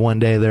out with you one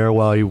day there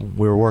while we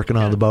were working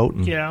on the boat.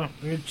 Yeah,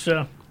 it's,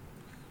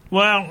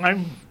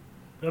 I'm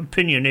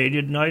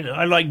opinionated, and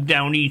I like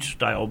down east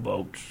style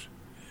boats.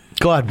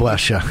 God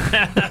bless you.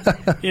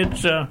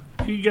 It's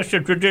just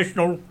a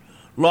traditional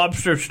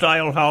lobster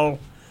style hull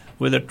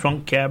with a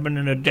trunk cabin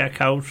and a deck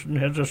house, and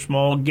has a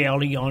small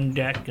galley on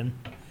deck, and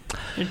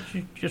it's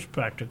just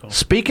practical.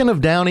 Speaking of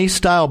down east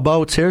style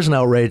boats, here's an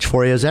outrage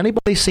for you. Has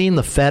anybody seen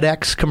the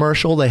FedEx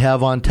commercial they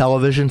have on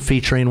television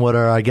featuring what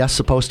are, I guess,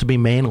 supposed to be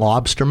Maine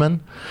lobstermen,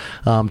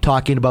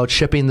 talking about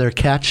shipping their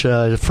catch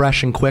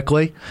fresh and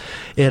quickly?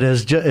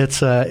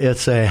 It's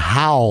a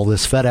howl,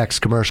 this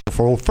FedEx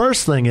commercial.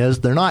 First thing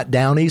is they're not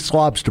down east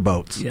lobster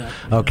boats. Yeah.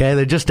 Okay,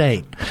 they just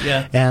ain't.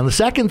 Yeah. And the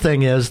second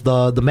thing is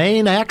the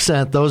Maine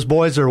accent, those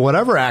boys, or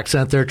whatever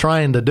accent they're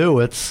trying to do,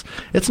 it's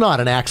not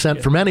an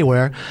accent from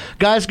anywhere.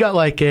 Guys got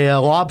like a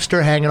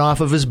lobster hanging off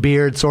of his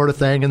beard sort of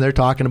thing, and they're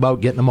talking about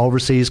getting them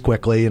overseas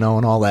quickly, and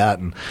all that.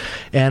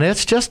 And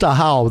it's just a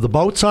howl. The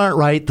boats aren't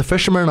right. The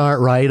fishermen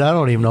aren't right. I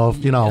don't even know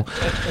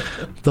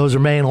if, those are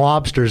Maine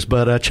lobsters,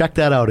 but check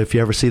that out if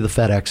you ever see the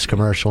FedEx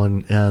commercial.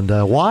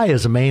 And why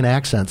is a Maine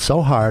accent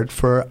so hard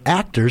for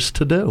actors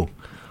to do?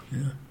 Yeah.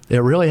 It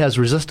really has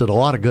resisted a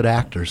lot of good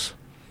actors.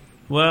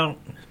 Well,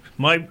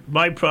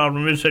 my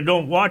problem is I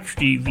don't watch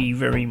TV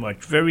very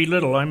much, very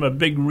little. I'm a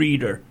big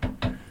reader.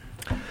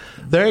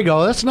 There you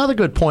go. That's another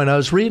good point. I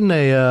was reading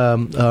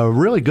a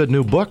really good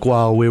new book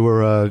while we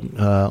were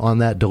on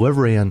that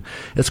delivery, and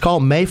it's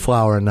called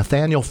Mayflower.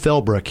 Nathaniel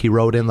Philbrick, he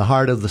wrote In the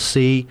Heart of the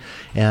Sea,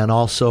 and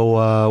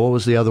also, what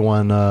was the other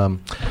one?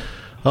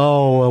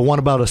 One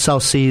about a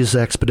South Seas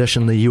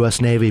expedition the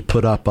U.S. Navy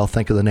put up. I'll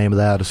think of the name of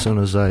that as soon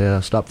as I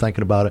stop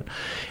thinking about it.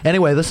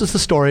 Anyway, this is the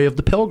story of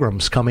the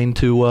Pilgrims coming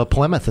to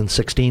Plymouth in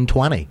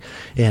 1620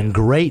 in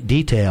great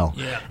detail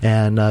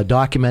and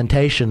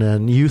documentation.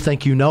 And you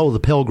think you know the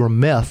Pilgrim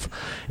myth.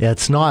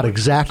 It's not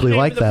exactly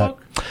like that.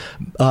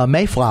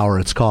 Mayflower,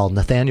 it's called.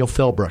 Nathaniel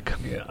Philbrick.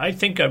 Yeah, I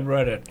think I've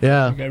read it.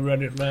 Yeah. I think I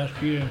read it last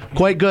year.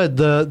 Quite good.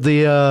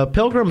 The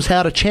Pilgrims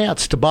had a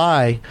chance to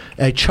buy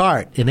a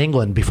chart in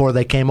England before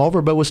they came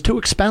over, but it was too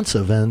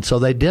expensive, and so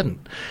they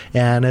didn't.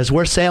 And as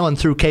we're sailing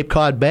through Cape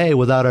Cod Bay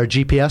without our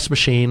GPS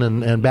machine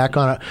and back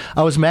on it,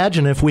 I was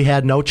imagining if we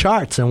had no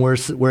charts and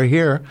we're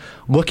here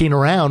looking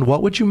around,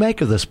 what would you make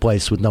of this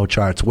place with no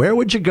charts? Where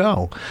would you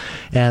go?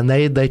 And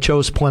they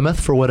chose Plymouth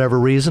for whatever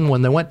reason.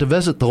 When they went to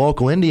visit the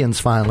local Indians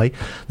finally,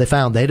 they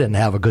found they didn't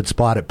have a good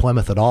spot at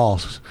Plymouth at all.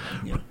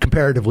 Yeah.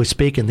 Comparatively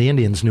speaking, the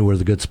Indians knew where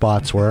the good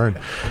spots were. And,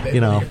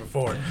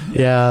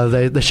 yeah,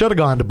 they should have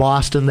gone to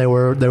Boston. They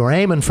were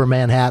aiming for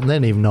Manhattan. They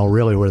didn't even know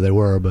really where they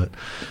were. But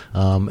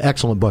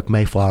excellent book,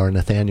 Mayflower,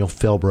 Nathaniel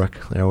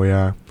Philbrick. There we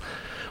are.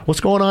 What's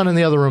going on in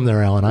the other room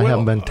there, Alan? I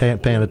haven't been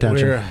paying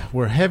attention.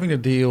 We're having to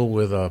deal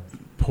with a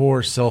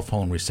poor cell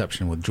phone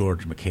reception with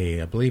George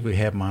McKay. I believe we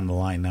have him on the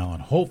line now,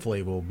 and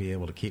hopefully we'll be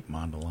able to keep him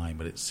on the line.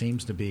 But it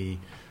seems to be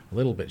a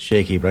little bit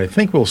shaky. But I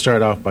think we'll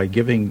start off by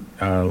giving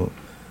a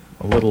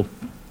little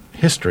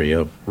history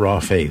of Raw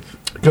Faith.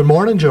 Good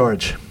morning,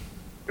 George.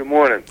 Good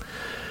morning.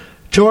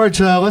 George,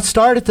 let's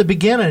start at the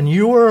beginning.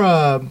 You're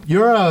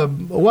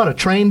a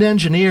trained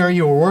engineer.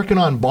 You were working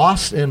on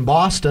in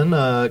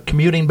Boston,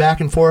 commuting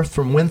back and forth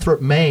from Winthrop,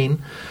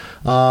 Maine.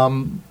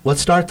 Let's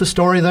start the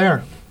story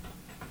there.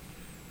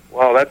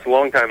 Well, that's a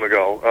long time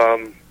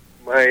ago.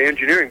 My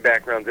engineering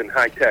background's in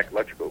high-tech,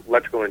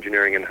 electrical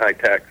engineering and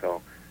high-tech,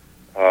 so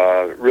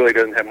really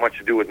doesn't have much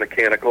to do with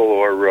mechanical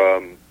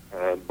or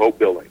boat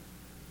building.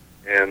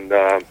 And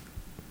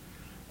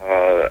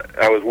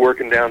I was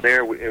working down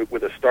there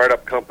with a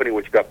startup company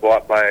which got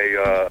bought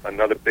by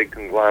another big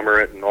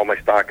conglomerate, and all my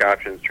stock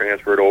options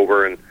transferred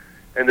over, and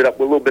ended up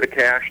with a little bit of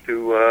cash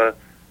to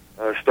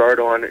start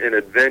on an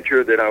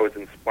adventure that I was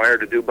inspired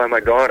to do by my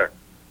daughter.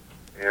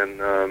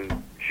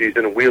 And she's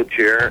in a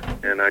wheelchair,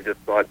 and I just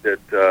thought that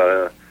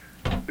to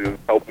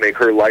help make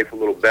her life a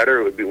little better,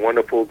 it would be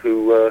wonderful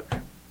to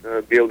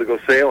be able to go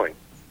sailing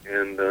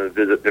and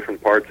visit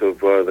different parts of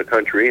the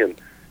country. And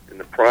in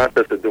the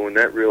process of doing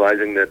that,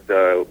 realizing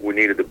that we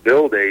needed to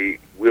build a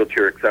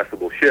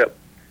wheelchair-accessible ship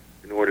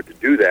in order to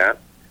do that,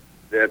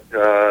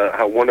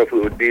 how wonderful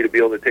it would be to be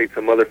able to take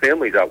some other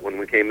families out when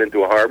we came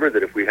into a harbor,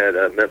 that if we had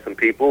met some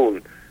people,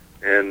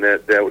 and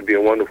that would be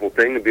a wonderful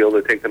thing to be able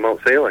to take them out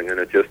sailing, and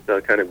it just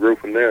kind of grew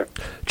from there.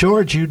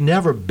 George, you'd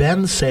never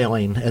been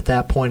sailing at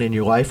that point in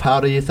your life. How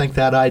do you think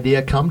that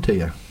idea come to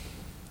you?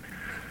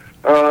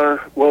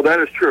 Well, that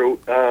is true.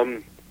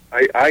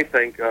 I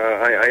think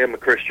I am a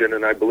Christian,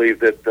 and I believe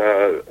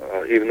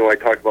that even though I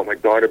talked about my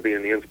daughter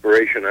being the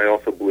inspiration, I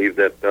also believe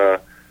that the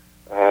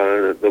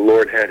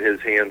Lord had His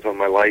hands on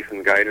my life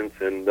and guidance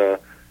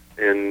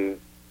and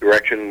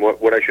direction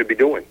what I should be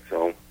doing.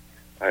 So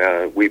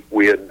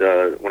we had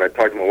when I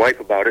talked to my wife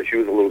about it, she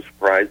was a little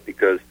surprised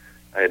because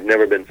I had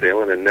never been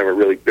sailing and never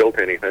really built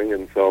anything,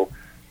 and so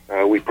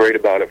we prayed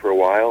about it for a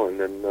while, and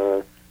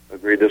then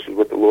agreed this was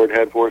what the Lord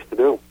had for us to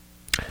do.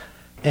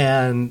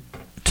 And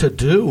to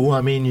do,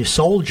 I mean, you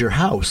sold your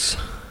house.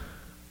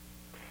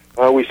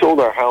 We sold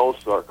our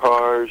house, our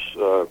cars,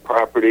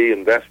 property,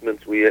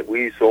 investments.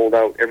 We sold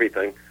out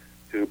everything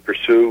to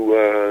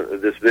pursue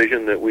this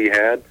vision that we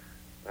had,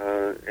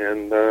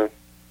 and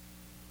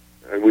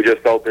we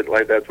just felt that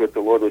like that's what the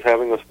Lord was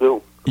having us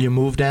do. You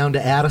moved down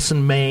to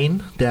Addison,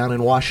 Maine, down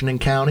in Washington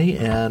County,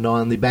 and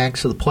on the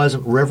banks of the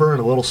Pleasant River, in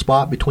a little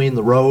spot between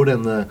the road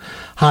and the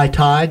high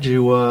tide,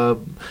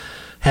 you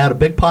had a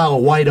big pile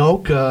of white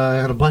oak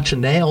and a bunch of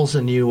nails,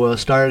 and you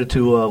started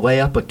to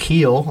lay up a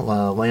keel,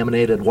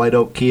 laminated white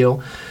oak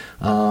keel.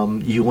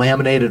 You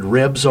laminated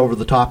ribs over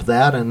the top of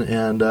that,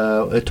 and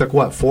it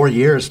took, 4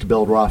 years to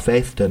build Raw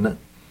Faith, didn't it?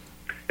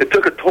 It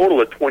took a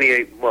total of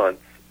 28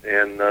 months,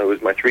 and it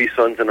was my 3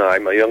 sons and I.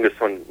 My youngest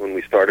son, when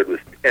we started, was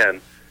 10,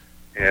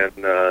 and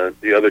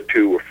the other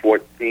 2 were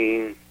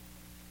 15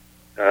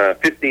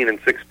 and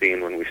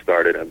 16 when we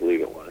started, I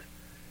believe it was.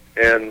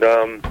 And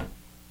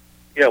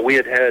yeah, we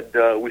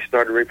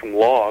started right from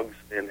logs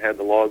and had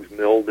the logs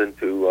milled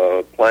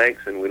into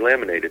planks, and we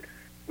laminated.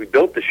 We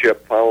built the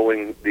ship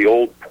following the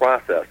old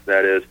process,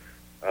 that is,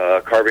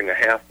 carving a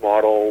half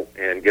model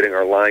and getting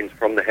our lines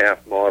from the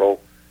half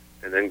model,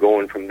 and then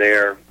going from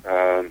there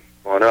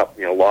on up,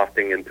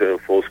 lofting into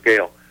full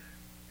scale.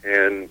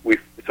 And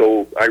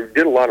so I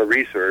did a lot of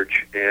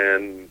research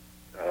and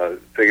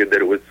figured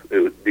that it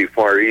would be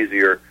far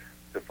easier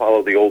to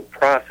follow the old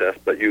process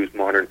but use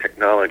modern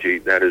technology,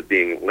 that is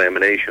being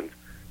laminations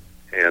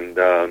and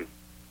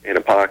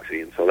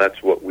epoxy, and so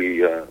that's what we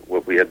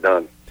had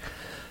done.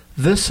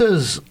 This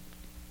is,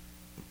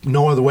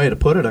 no other way to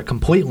put it, a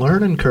complete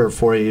learning curve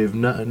for you. You've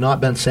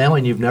not been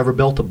sailing. You've never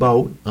built a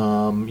boat.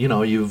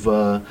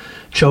 You've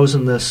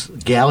chosen this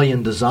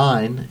galleon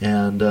design,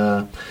 and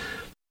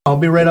I'll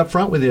be right up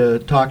front with you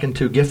talking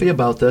to Giffey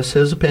about this.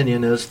 His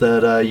opinion is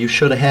that you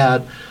should have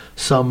had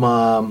some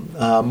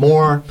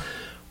more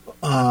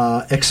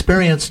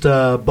experienced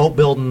boat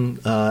building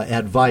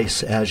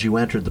advice as you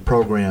entered the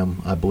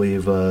program, I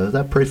believe. Is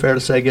that pretty fair to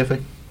say,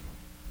 Giffey?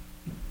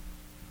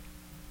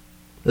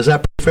 Is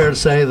that pretty fair to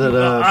say that?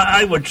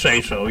 I would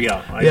say so,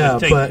 yeah. I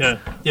think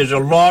there's a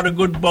lot of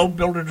good boat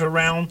builders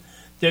around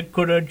that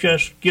could have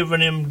just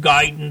given him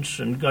guidance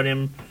and got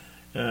him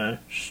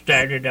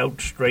started out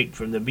straight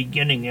from the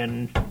beginning.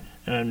 And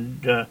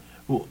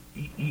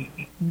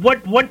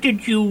what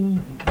did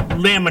you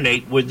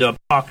laminate with the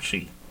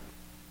epoxy?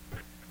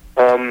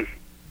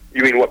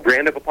 You mean what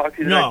brand of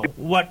epoxy? No,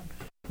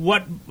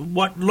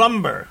 what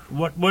lumber?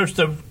 What was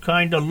the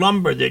kind of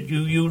lumber that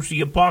you use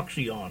the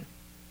epoxy on?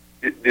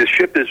 The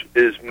ship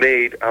is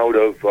made out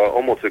of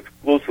almost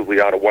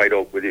exclusively out of white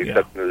oak, with the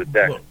exception of the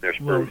deck.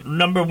 Well,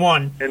 number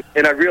one,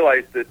 and I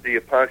realized that the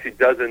epoxy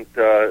doesn't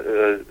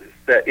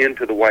set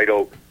into the white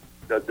oak,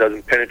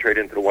 doesn't penetrate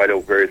into the white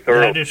oak very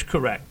thoroughly. That is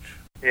correct.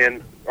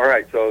 And all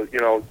right, so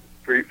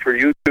for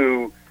you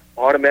to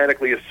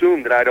automatically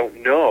assume that I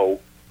don't know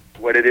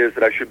what it is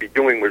that I should be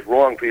doing was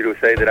wrong for you to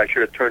say that I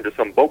should have turned to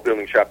some boat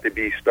building shop to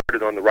be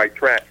started on the right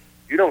track.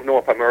 You don't know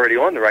if I'm already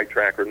on the right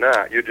track or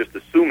not. You're just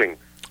assuming.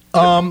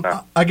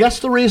 I guess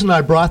the reason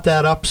I brought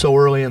that up so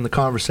early in the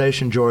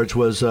conversation, George,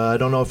 was I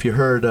don't know if you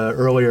heard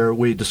earlier,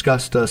 we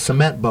discussed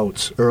cement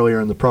boats earlier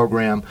in the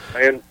program.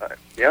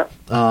 Yeah,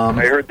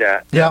 I heard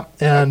that. Yeah,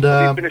 and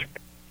let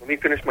me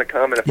finish my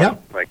comment. Yeah.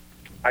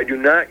 I do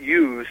not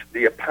use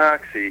the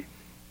epoxy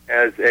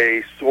as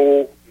a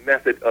sole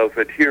method of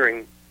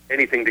adhering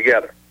anything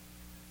together.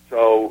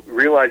 So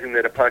realizing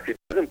that epoxy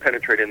doesn't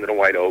penetrate into the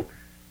white oak,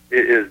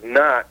 it is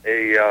not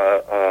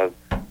a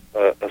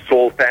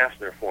sole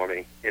fastener for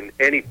me in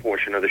any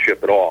portion of the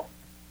ship at all.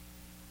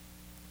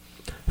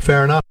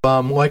 Fair enough.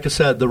 Like I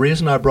said, the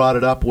reason I brought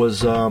it up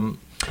was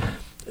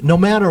no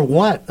matter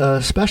what,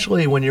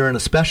 especially when you're in a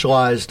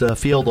specialized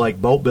field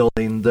like boat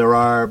building, there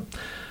are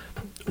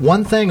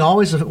one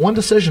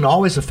decision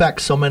always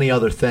affects so many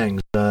other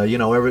things.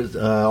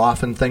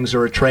 Often things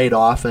are a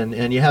trade-off,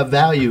 and you have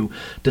value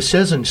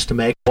decisions to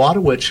make, a lot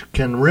of which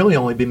can really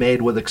only be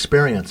made with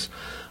experience.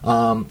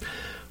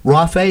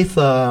 Raw Faith,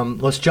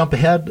 let's jump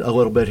ahead a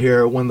little bit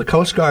here. When the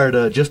Coast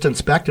Guard just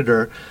inspected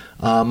her,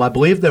 I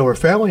believe they were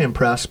fairly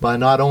impressed by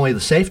not only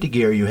the safety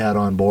gear you had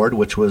on board,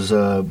 which was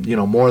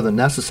more than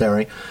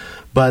necessary,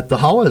 but the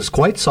hull is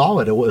quite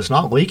solid. It was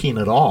not leaking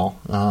at all.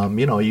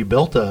 You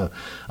built a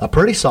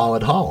pretty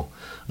solid hull.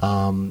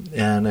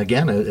 And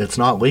again, it's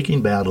not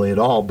leaking badly at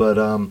all. But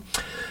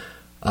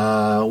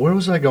where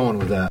was I going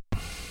with that?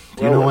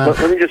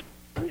 Let me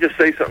just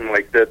say something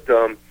like that.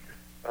 There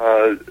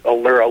are a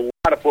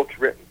lot of books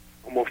written.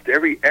 Almost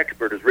every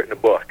expert has written a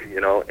book,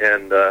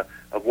 and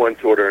of one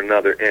sort or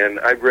another. And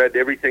I've read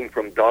everything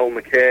from Donald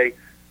McKay.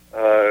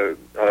 I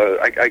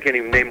can't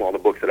even name all the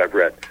books that I've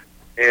read.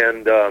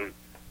 And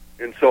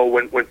so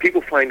when people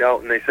find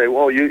out and they say,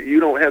 well, you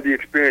don't have the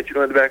experience, you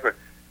don't have the background,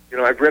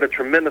 I've read a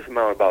tremendous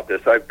amount about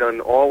this. I've done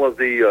all of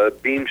the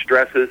beam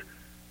stresses.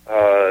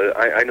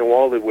 I know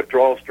all the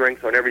withdrawal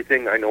strengths on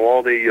everything. I know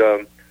all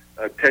the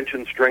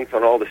tension strengths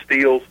on all the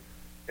steels.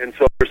 And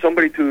so for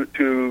somebody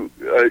to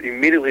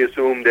immediately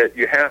assume that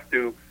you have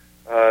to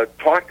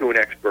talk to an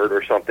expert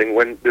or something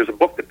when there's a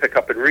book to pick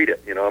up and read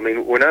it,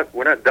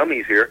 we're not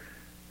dummies here.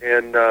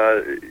 And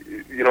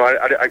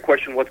I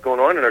question what's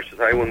going on in our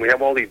society when we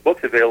have all these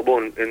books available,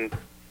 and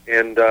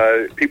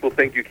people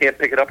think you can't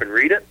pick it up and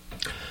read it.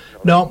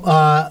 No,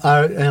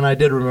 and I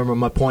did remember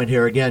my point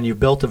here. Again, you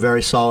built a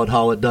very solid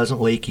hull. It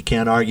doesn't leak. You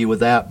can't argue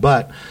with that.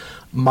 But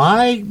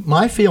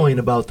my feeling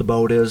about the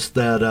boat is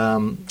that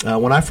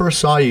when I first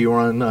saw you were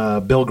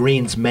on Bill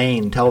Green's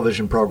main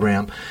television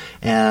program,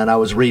 and I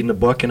was reading a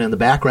book, and in the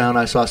background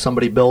I saw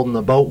somebody building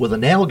a boat with a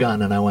nail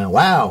gun, and I went,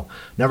 wow,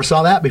 never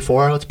saw that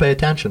before. Let's pay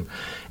attention.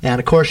 And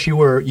of course, you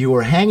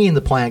were hanging the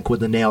plank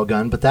with the nail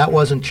gun, but that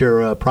wasn't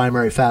your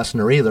primary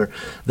fastener either.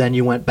 Then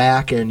you went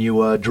back and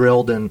you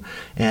drilled and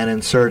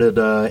inserted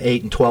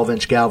 8 and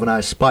 12-inch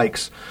galvanized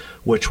spikes,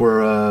 which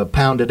were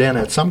pounded in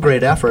at some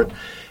great effort,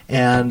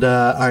 and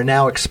are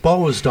now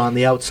exposed on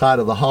the outside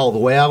of the hull. The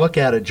way I look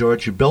at it,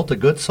 George, you built a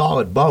good,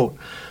 solid boat,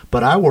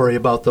 but I worry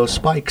about those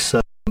spikes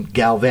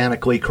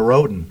galvanically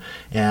corroding,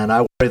 and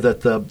I worry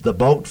that the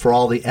boat, for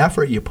all the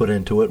effort you put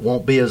into it,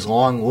 won't be as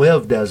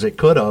long-lived as it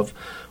could have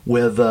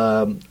with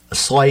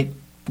slight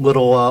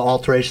little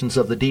alterations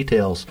of the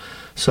details.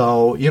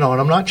 So, and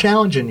I'm not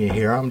challenging you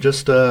here. I'm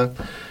just,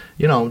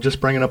 just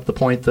bringing up the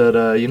point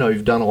that,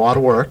 you've done a lot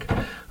of work.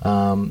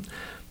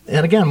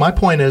 And again, my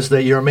point is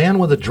that you're a man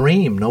with a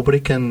dream.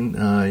 Nobody can,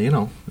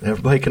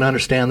 everybody can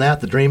understand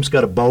that. The dream's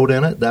got a boat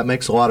in it. That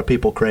makes a lot of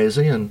people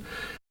crazy. And,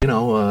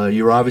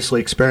 you're obviously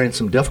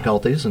experiencing some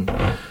difficulties. And,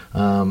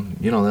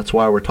 that's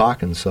why we're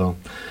talking. So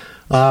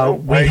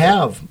we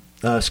have...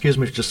 excuse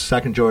me for just a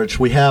second, George.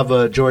 We have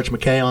George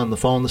McKay on the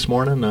phone this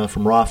morning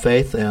from Raw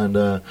Faith,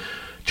 and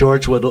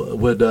George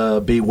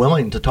would be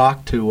willing to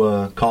talk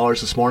to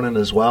callers this morning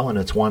as well, and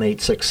it's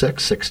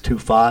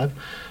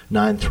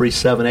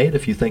 1-866-625-9378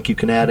 if you think you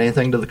can add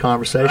anything to the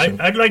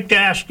conversation. I'd like to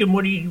ask him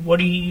what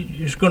he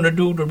is going to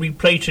do to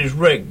replace his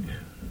rig.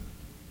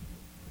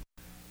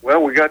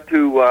 Well, we got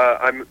to.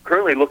 I'm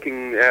currently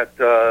looking at.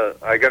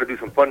 I got to do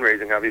some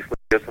fundraising, obviously,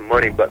 get some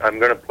money, but I'm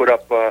going to put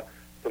up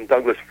some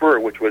Douglas fir,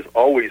 which was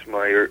always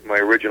my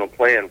original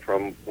plan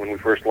from when we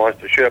first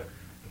launched the ship,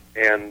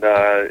 and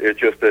it's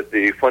just that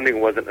the funding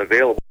wasn't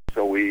available,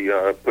 so we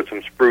put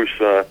some spruce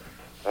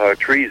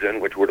trees in,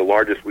 which were the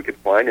largest we could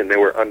find, and they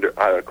were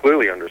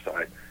clearly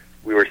undersized.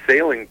 We were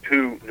sailing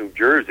to New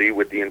Jersey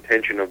with the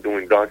intention of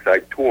doing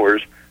dockside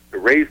tours to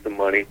raise the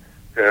money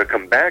to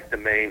come back to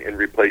Maine and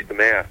replace the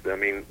mast. I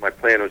mean, my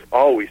plan was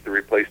always to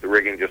replace the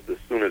rigging just as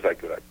soon as I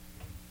could.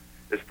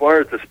 As far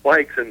as the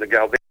spikes and the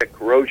galvanic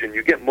corrosion,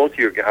 you get most of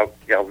your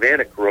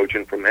galvanic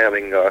corrosion from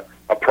having a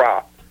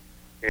prop,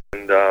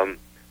 and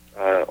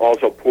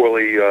also poor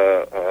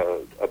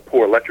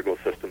electrical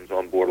systems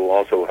on board will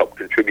also help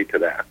contribute to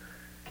that.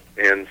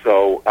 And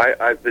so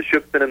the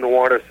ship's been in the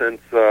water since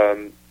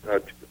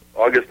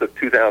August of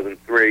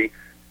 2003,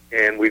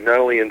 and we've not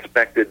only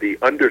inspected the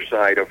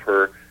underside of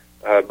her,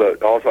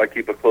 but also I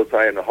keep a close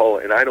eye on the hull,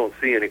 and I don't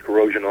see any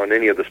corrosion on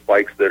any of the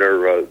spikes that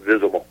are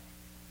visible,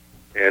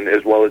 and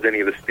as well as any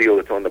of the steel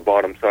that's on the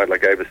bottom side.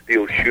 Like I have a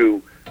steel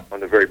shoe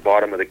on the very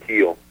bottom of the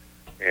keel,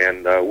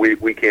 and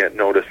we can't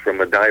notice,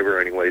 from a diver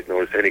anyways,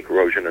 notice any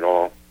corrosion at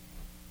all.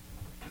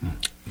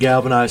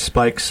 galvanized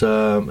spikes,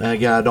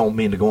 again, I don't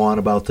mean to go on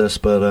about this,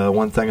 but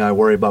one thing I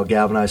worry about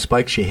galvanized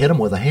spikes, you hit them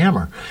with a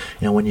hammer.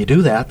 And when you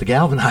do that, the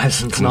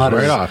galvanizing's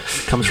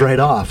comes right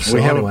off. So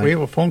we have anyway.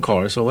 a phone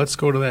caller, so let's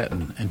go to that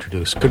and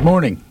introduce. Good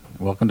morning.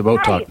 Welcome to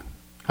Boat Talk.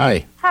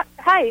 Hi.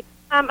 Hi.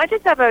 I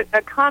just have a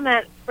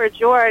comment for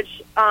George,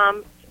 just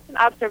an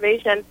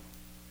observation.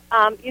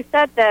 You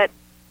said that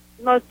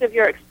most of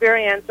your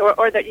experience,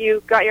 or that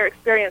you got your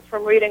experience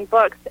from reading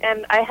books,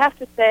 and I have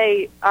to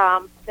say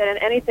that in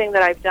anything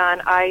that I've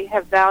done, I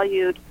have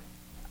valued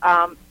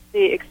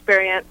the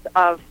experience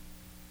of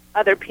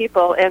other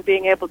people and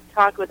being able to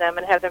talk with them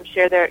and have them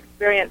share their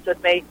experience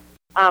with me.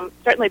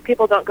 Certainly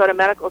people don't go to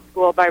medical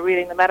school by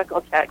reading the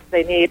medical text.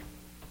 They need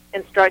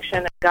instruction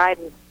and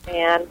guidance.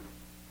 And,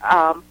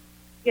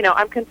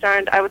 I'm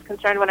concerned. I was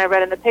concerned when I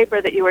read in the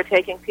paper that you were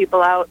taking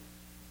people out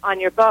on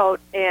your boat,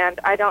 and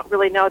I don't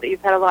really know that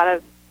you've had a lot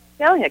of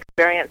sailing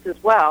experience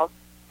as well.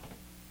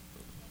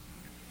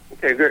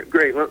 Okay,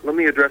 great. Let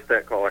me address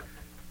that, caller,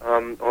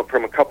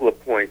 from a couple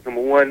of points.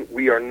 Number one,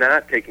 we are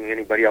not taking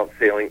anybody out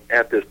sailing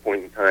at this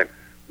point in time.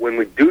 When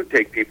we do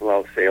take people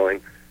out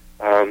sailing,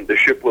 the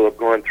ship will have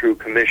gone through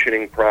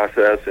commissioning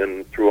process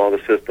and through all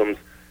the systems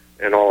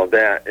and all of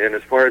that. And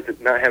as far as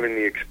not having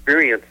the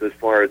experience as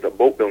far as a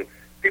boat building,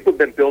 people have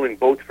been building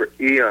boats for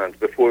eons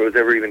before it was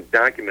ever even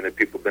documented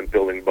people have been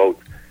building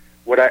boats.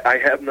 What I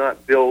have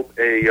not built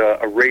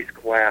a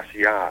race-class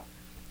yacht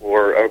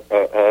or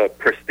a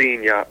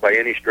pristine yacht by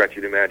any stretch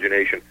of the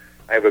imagination.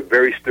 I have a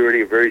very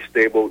sturdy, very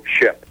stable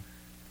ship,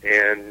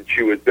 and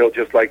she was built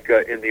just like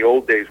in the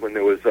old days when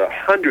there was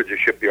hundreds of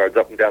shipyards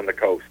up and down the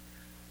coast.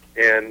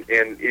 And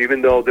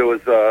even though there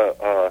was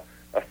a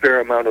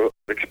fair amount of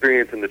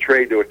experience in the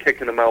trade, they were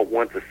kicking them out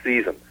once a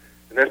season,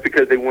 and that's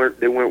because they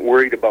weren't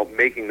worried about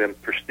making them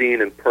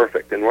pristine and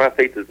perfect. And Roth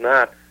 8 is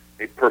not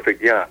a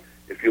perfect yacht.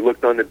 If you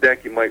looked on the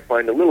deck, you might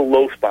find a little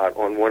low spot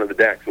on one of the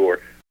decks, or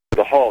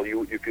the hull.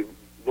 You could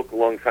look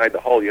alongside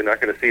the hull. You're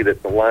not going to see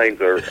that the lines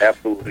are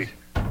absolutely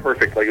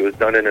perfect, like it was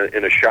done in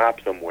a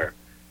shop somewhere.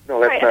 No,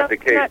 that's not the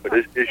case. But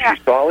is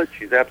she solid?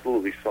 She's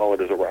absolutely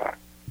solid as a rock.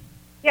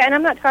 Yeah, and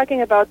I'm not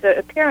talking about the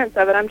appearance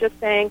of it. I'm just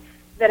saying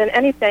that in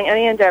anything,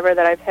 any endeavor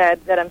that I've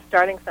had, that I'm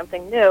starting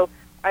something new,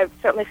 I've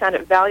certainly found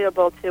it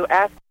valuable to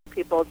ask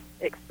people's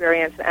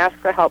experience and ask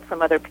for help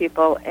from other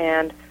people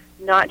and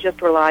not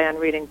just rely on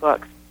reading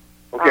books.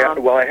 Okay,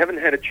 well, I haven't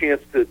had a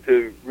chance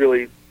to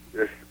really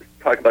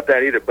talk about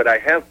that either, but I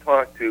have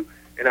talked to,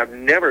 and I've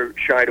never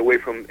shied away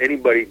from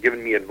anybody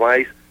giving me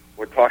advice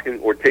or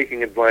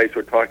taking advice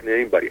or talking to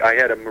anybody. I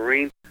had a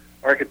marine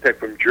architect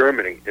from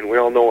Germany, and we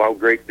all know how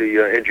great the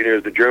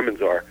engineers the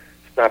Germans are,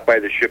 stop by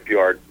the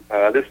shipyard.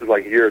 This is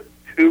like year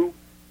two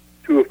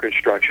of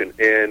construction,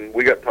 and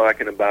we got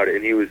talking about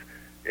it,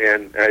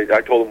 and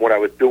I told him what I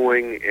was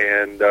doing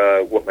and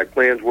what my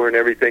plans were and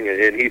everything,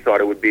 and he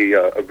thought it would be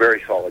a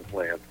very solid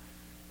plan.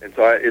 And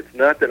so it's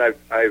not that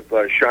I've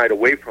shied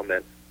away from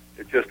it.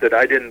 It's just that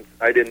I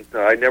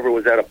never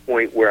was at a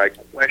point where I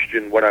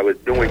questioned what I was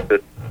doing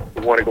to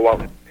want to go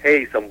out and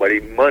pay somebody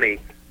money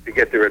to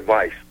get their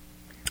advice.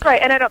 Right,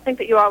 and I don't think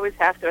that you always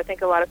have to. I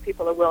think a lot of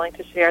people are willing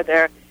to share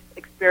their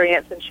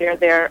experience and share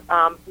their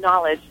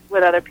knowledge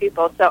with other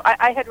people. So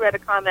I had read a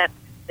comment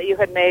that you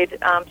had made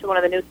to one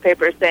of the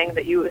newspapers saying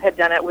that you had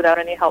done it without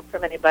any help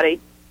from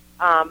anybody.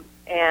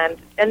 And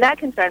that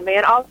concerned me.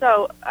 And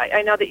also,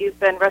 I know that you've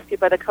been rescued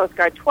by the Coast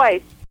Guard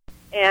twice,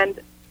 and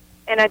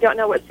I don't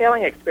know what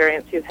sailing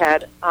experience you've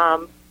had.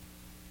 And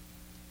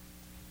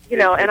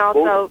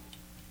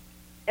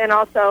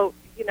also,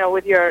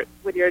 with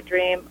your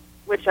dream,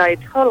 which I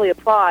totally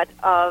applaud,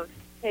 of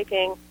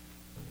taking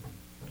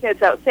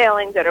kids out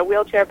sailing that are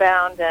wheelchair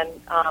bound and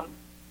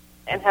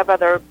have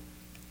other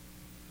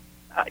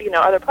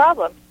other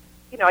problems.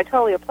 I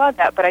totally applaud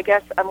that. But I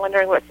guess I'm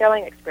wondering what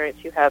sailing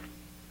experience you have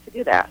to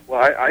do that.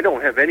 Well, I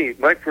don't have any.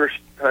 My first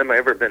time I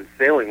ever been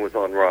sailing was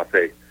on Roth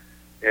 8.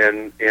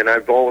 And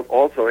I've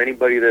also,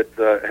 anybody that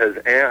has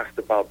asked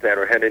about that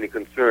or had any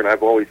concern,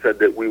 I've always said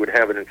that we would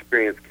have an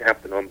experienced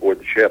captain on board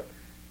the ship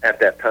at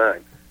that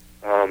time.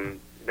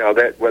 Now,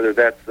 whether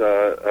that's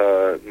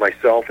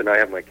myself and I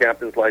have my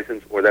captain's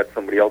license, or that's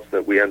somebody else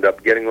that we end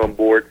up getting on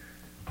board,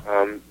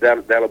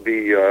 that'll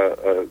be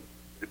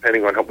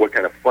depending on what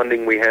kind of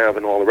funding we have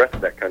and all the rest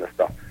of that kind of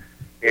stuff.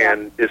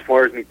 And as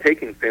far as me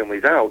taking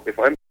families out, if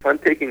I'm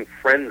taking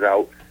friends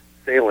out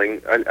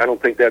sailing, I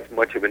don't think that's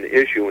much of an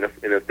issue. And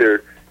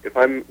if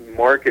I'm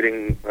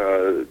marketing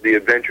the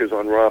adventures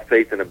on Roth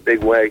 8 in a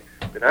big way,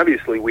 then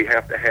obviously we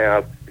have to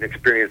have an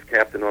experienced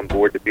captain on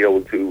board to be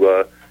able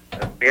to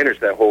manage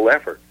that whole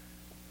effort.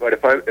 But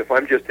if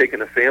I'm just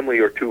taking a family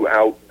or two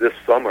out this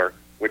summer,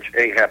 which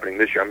ain't happening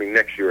this year, I mean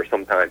next year or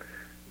sometime,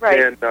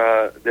 right.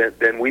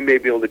 then we may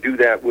be able to do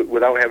that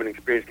without having an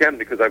experienced captain,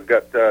 because I've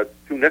got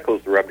two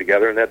nickels to rub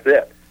together, and that's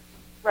it.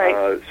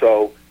 Right.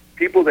 So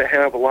people that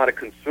have a lot of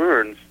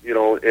concerns,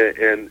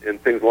 and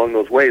things along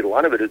those ways, a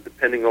lot of it is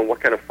depending on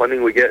what kind of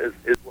funding we get is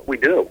what we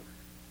do.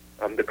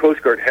 The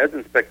Coast Guard has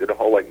inspected a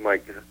hull, like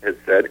Mike has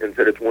said, and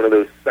said it's one of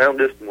those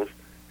soundest, most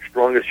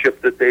strongest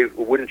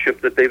wooden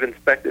ships that they've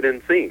inspected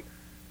and seen.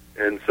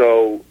 And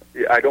so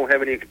I don't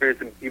have any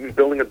experience in even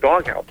building a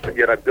doghouse, but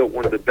yet I built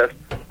one of the best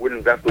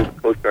wooden vessels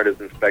the Coast Guard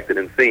has inspected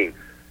and seen.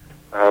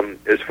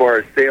 As far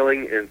as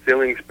sailing and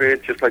sailing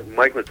experience, just like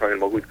Mike was talking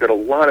about, we've got a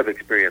lot of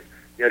experience.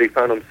 Yet he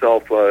found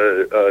himself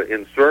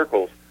in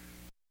circles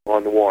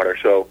on the water.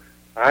 So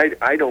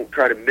I don't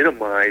try to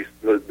minimize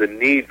the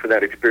need for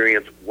that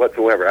experience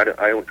whatsoever.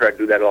 I don't try to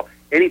do that at all.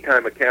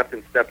 Anytime a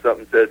captain steps up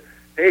and says,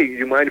 hey,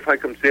 you mind if I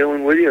come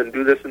sailing with you and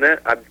do this and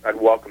that, I'd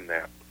welcome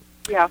that.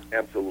 Yeah.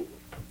 Absolutely.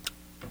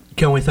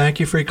 Can we thank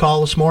you for your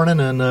call this morning?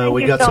 And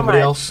we you got so somebody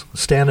much. else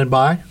standing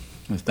by.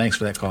 Thanks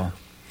for that call.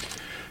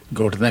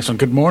 Go to the next one.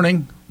 Good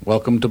morning.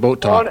 Welcome to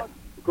Boat Talk.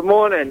 Good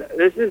morning.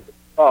 This is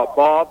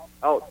Bob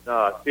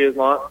out Sears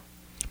Lawn.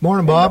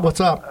 Morning, Bob. What's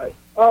up?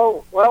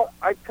 Well,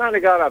 I kind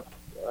of got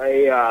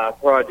a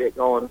project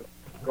going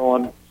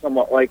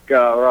somewhat like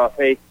Raw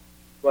Faith,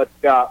 but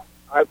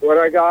what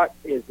I got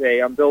is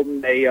I'm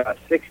building a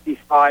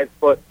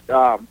 65-foot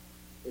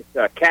it's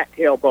a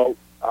cattail boat,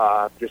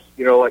 just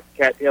like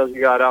cattails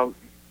you got out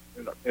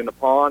in the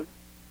pond,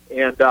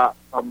 and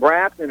I'm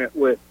wrapping it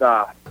with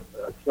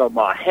some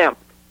hemp.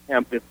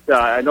 It's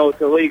I know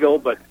it's illegal,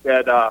 but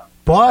that.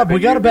 Bob, we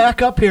got to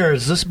back up here.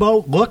 Does this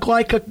boat look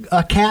like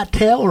a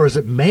cattail, or is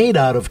it made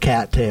out of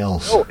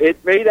cattails? Oh,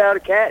 it's made out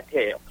of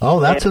cattail. Oh,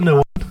 that's a new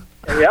one.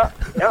 Yeah,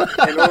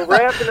 and we're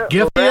wrapping it.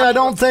 Gifty, I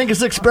don't think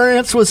is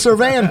experienced with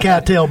surveying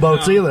cattail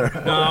boats either.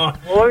 No.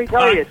 Well, let me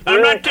tell you,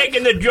 I'm not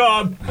taking the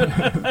job.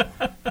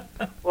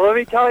 Well, let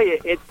me tell you,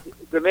 it's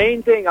the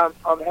main thing I'm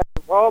having a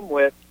problem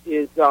with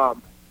is the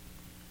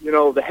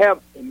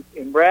hemp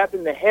and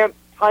wrapping the hemp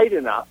tight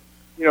enough.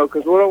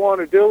 Because what I want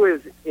to do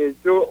is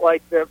do it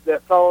like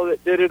that fellow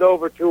that did it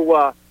over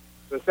to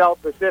the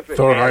South Pacific.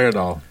 Thor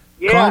Heyerdahl.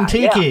 Yeah,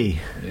 Kon-Tiki.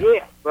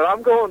 Yeah, but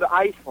I'm going to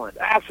Iceland,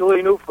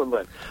 actually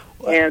Newfoundland.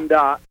 And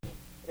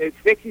it's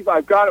 60.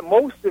 I've got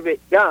most of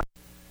it done.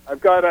 I've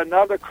got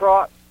another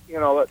crop.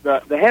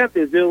 The hemp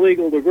is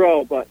illegal to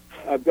grow, but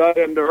I've got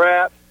them to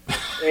wrap.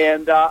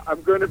 And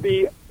I'm going to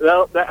be,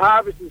 the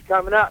harvest is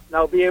coming up, and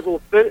I'll be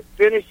able to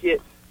finish it,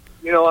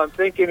 I'm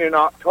thinking in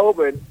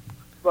October.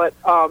 But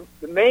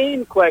the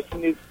main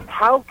question is,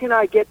 how can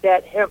I get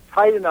that hemp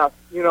tight enough,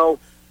 to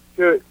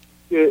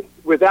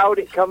without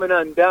it coming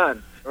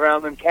undone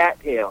around them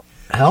cattails?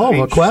 Hell of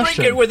a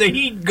question. Shrink it with a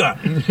heat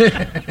gun.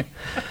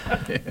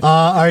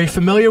 Are you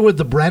familiar with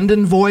the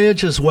Brendan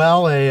voyage as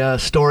well? A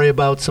story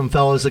about some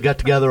fellows that got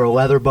together a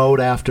leather boat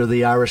after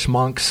the Irish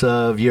monks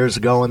years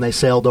ago, and they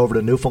sailed over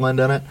to Newfoundland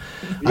in it.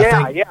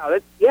 Yeah.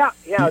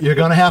 You're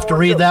going to have to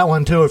read that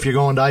one too if you're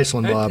going to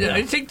Iceland, Bob.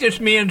 I think this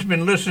man's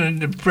been listening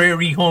to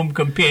Prairie Home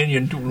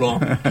Companion too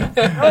long.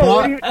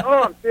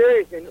 I'm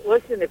serious. And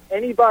listen, if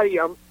anybody,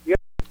 the other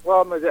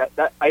problem is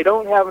that I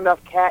don't have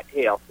enough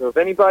cattails. So if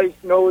anybody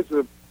knows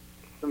of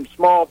some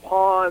small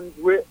ponds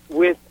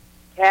with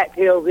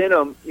cattails in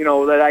them,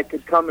 that I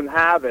could come and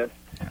harvest,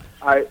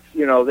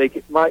 they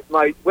could, my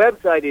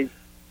website is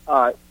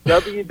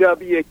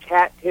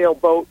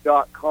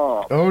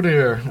www.cattailboat.com. Oh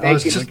dear. I'm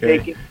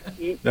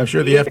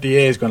sure the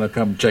FDA is going to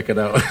come check it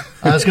out.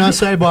 I was going to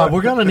say, Bob,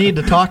 we're going to need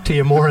to talk to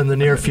you more in the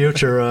near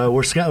future.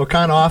 We're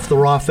kind of off the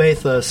Raw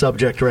Faith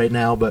subject right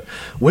now, but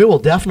we will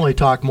definitely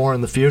talk more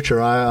in the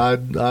future.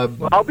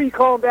 I'll be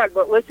calling back,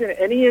 but listen,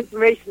 any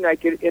information I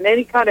could, and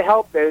any kind of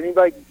help that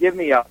anybody can give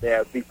me out there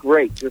would be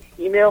great. Just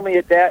email me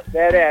at that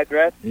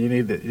address. You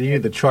need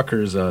the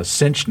trucker's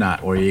cinch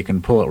knot where you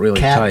can pull it really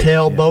tight.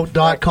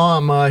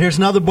 Cattailboat.com. Here's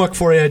another book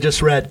for you I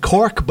just read.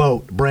 Cork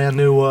Boat, brand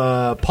new.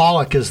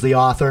 Pollock is the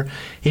author.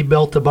 He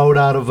built a boat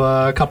out of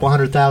a couple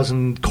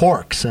 100,000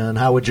 corks, and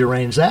how would you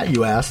arrange that,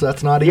 you ask?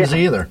 That's not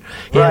easy either.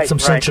 He had some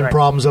cinching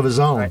problems of his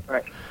own.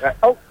 Right.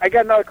 Oh, I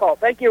got another call.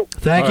 Thank you.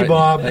 Thank you,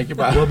 Bob.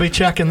 We'll be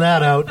checking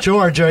that out.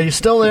 George, are you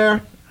still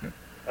there?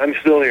 I'm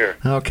still here.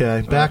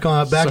 Okay, back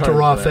to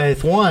Raw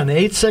Faith.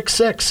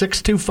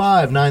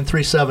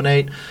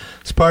 1-866-625-9378.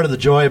 It's part of the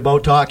joy of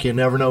Boat Talk. You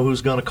never know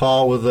who's going to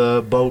call with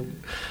a boat.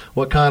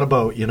 What kind of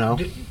boat,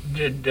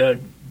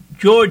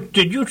 George,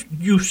 did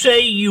you say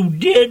you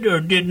did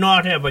or did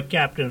not have a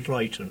captain's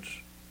license?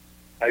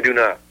 I do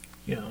not.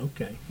 Yeah,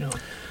 okay. No.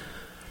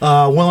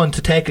 Willing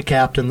to take a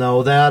captain,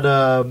 though. That,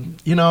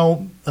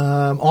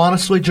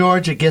 honestly,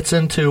 George, it gets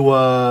into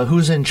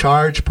who's in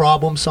charge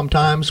problems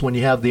sometimes when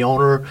you have the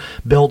owner,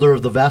 builder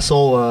of the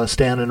vessel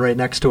standing right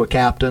next to a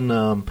captain.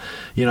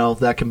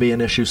 That can be an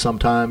issue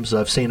sometimes.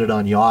 I've seen it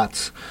on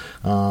yachts.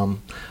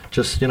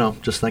 Just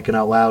thinking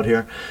out loud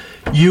here.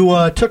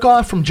 You took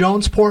off from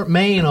Jonesport,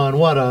 Maine on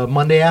a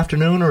Monday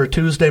afternoon or a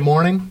Tuesday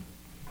morning?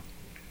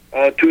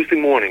 Tuesday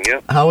morning,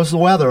 yeah. How was the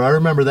weather? I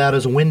remember that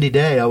as a windy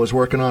day. I was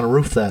working on a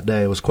roof that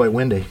day. It was quite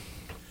windy.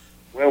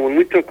 Well, when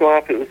we took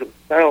off, it was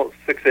about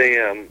 6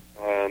 a.m.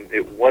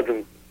 It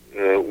wasn't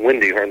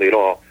windy hardly at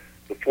all.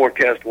 The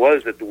forecast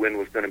was that the wind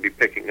was going to be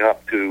picking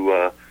up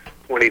to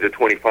 20 to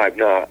 25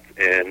 knots,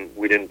 and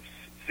we didn't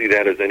see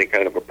that as any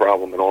kind of a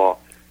problem at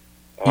all.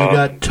 You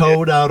got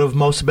towed out of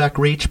Mosebeck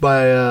Reach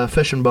by a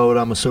fishing boat,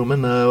 I'm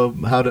assuming.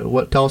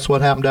 Tell us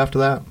what happened after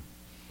that.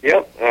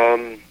 Yep,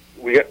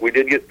 we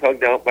did get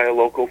tugged out by a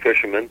local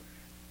fisherman,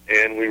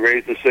 and we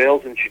raised the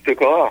sails, and she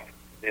took off.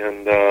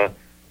 And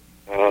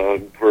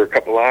for a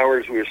couple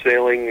hours, we were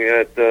sailing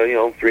at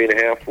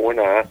 3.5, 4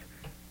 knots,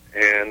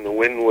 and the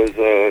wind was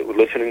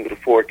listening to the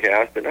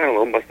forecast. And I don't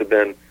know, it must have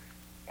been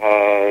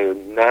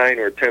 9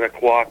 or 10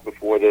 o'clock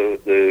before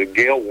the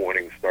gale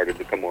warning started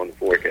to come on the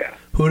forecast.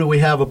 Who do we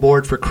have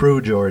aboard for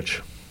crew,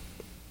 George?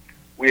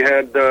 We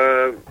had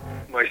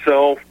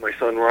myself, my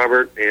son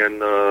Robert,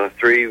 and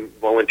 3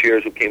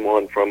 volunteers who came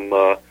on from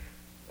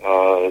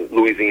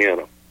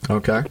Louisiana.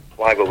 Okay.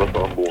 5 of us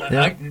on board.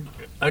 Yeah.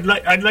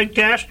 I'd like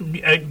to ask, do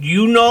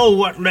you know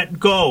what let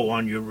go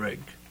on your rig?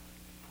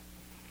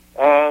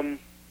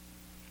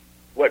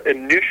 What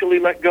initially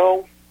let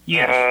go?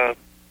 Yes.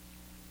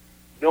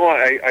 No,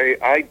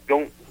 I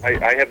don't.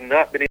 I have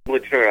not been able to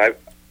determine.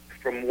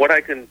 From what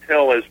I can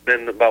tell, has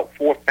been about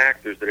 4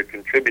 factors that have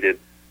contributed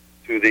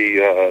to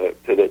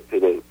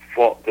the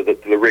fault to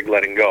the rig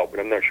letting go, but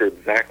I'm not sure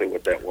exactly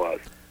what that was.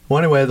 Well,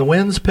 anyway, the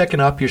wind's picking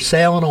up. You're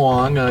sailing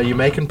along. You're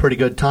making pretty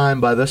good time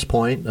by this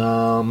point.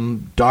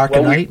 Dark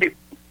at night.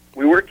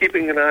 We were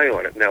keeping an eye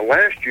on it. Now,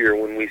 last year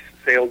when we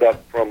sailed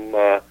up from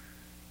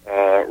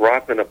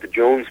Rockland up to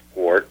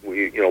Jonesport,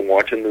 we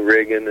watching the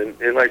rig, and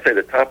like I say,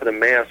 the top of the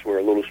masts were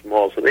a little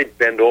small, so they'd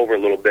bend over a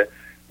little bit.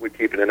 We're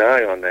keeping an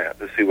eye on that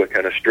to see what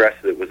kind of stress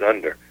it was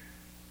under.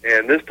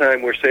 And this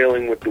time we're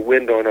sailing with the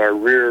wind on our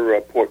rear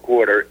port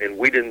quarter, and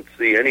we didn't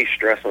see any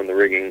stress on the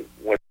rigging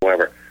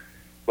whatsoever.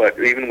 But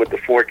even with the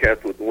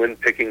forecast, with the wind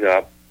picking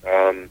up,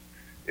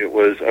 it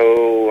was,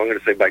 I'm going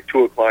to say by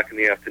 2 o'clock in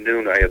the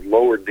afternoon, I had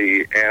lowered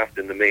the aft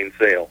and the main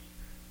sails.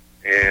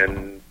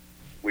 And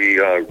we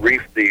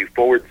reefed the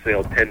forward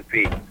sail 10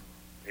 feet.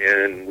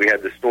 And we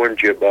had the storm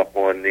jib up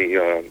on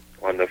the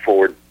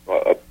forward,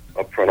 up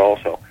front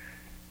also.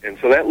 And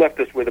so that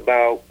left us with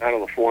about,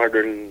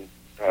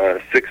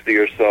 460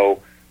 or so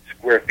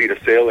square feet of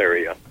sail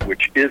area,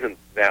 which isn't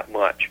that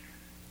much.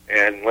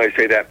 And when I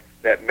say that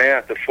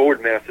mast, the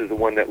forward mast is the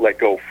one that let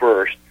go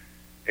first.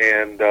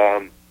 And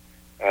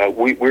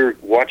we were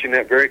watching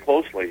that very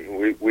closely.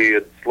 We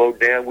had slowed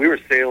down. We were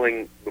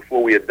sailing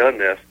before we had done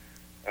this.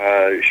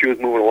 She was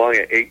moving along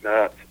at 8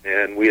 knots,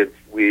 and we had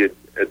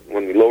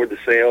when we lowered the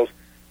sails,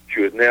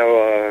 she was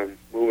now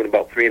moving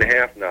about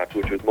 3.5 knots,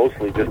 which was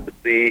mostly just the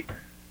sea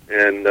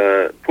and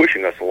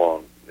pushing us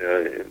along,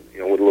 with a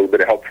little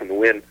bit of help from the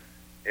wind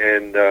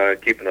and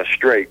keeping us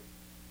straight.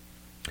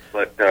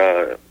 But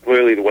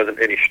clearly there wasn't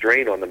any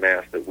strain on the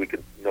mast that we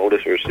could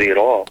notice or see at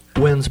all.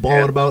 Wind's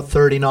blowing about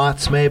 30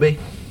 knots, maybe?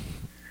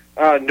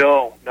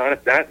 No, not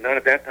at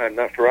that time,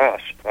 not for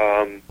us.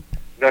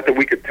 Not that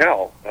we could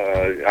tell.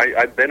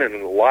 I've been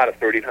in a lot of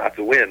 30 knots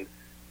of wind,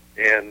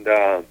 and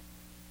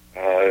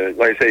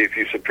like I say, if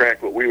you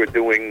subtract what we were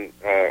doing,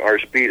 our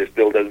speed, it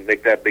still doesn't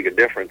make that big a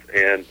difference.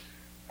 And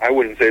I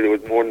wouldn't say there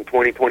was more than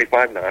 20,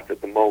 25 knots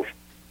at the most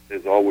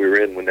is all we were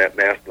in when that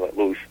mast let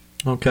loose.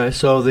 Okay,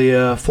 so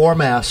the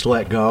foremast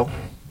let go.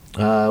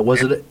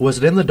 Was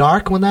it in the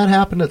dark when that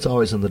happened? It's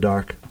always in the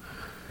dark.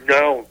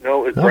 No, it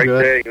was bright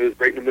day. It was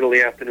right in the middle of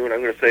the afternoon.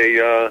 I'm going to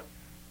say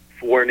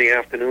 4 in the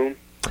afternoon,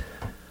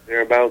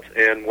 thereabouts.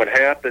 And what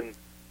happened,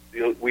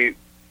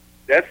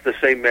 that's the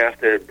same mast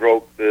that had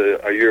broke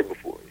a year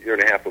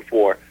and a half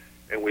before,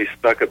 and we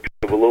stuck a piece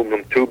of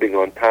aluminum tubing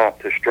on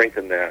top to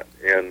strengthen that.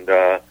 And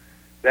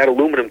that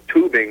aluminum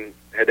tubing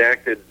had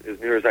acted, as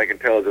near as I can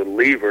tell, as a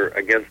lever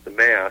against the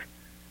mast,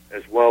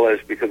 as well as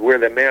because where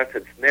the mast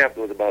had snapped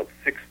was about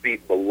 6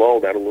 feet below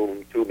that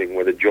aluminum tubing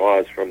where the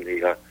jaws from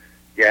the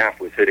gaff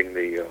was hitting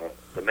the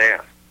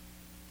mast.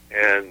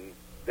 And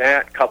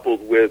that,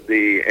 coupled with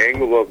the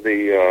angle of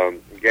the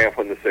gaff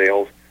on the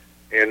sails,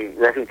 in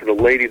reference to the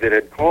lady that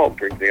had called,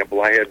 for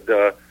example, I had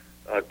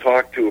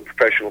talked to a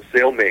professional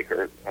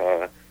sailmaker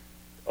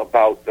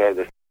about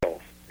the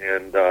sails.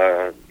 And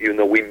even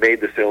though we made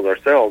the sails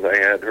ourselves, I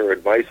had her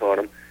advice on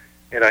them.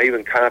 And I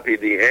even copied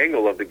the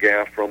angle of the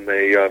gaff from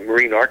a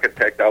marine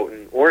architect out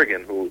in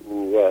Oregon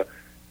who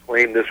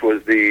claimed this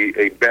was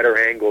a better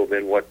angle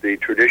than what the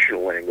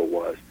traditional angle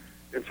was.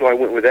 And so I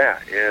went with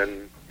that,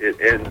 and it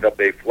ended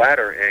up a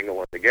flatter angle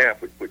on the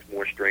gaff, which puts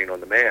more strain on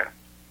the mast.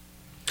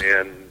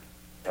 And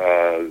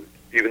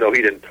even though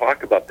he didn't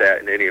talk about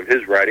that in any of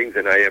his writings,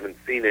 and I haven't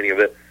seen any of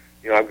it,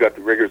 I've got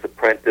the Rigger's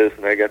Apprentice,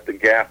 and I got the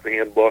Gaff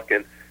Handbook,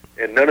 and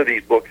none of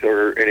these books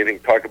or anything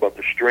talk about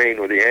the strain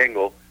or the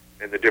angle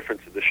and the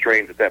difference of the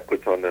strains that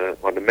puts on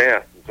the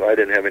mast. And so I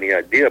didn't have any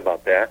idea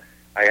about that.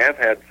 I have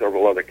had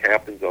several other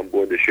captains on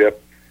board the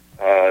ship.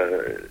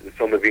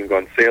 Some have even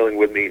gone sailing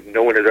with me.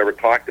 No one has ever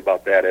talked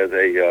about that as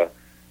a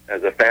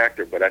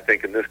factor, but I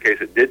think in this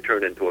case it did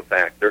turn into a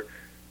factor.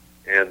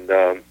 And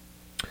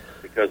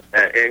because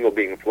that angle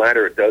being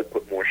flatter, it does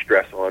put more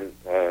stress on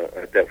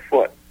at that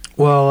foot.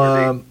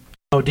 Well,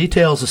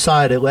 details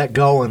aside, it let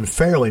go in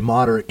fairly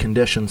moderate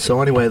conditions. So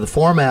anyway, the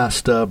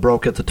foremast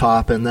broke at the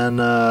top, and then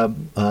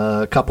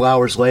a couple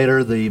hours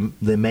later, the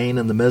main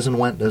and the mizzen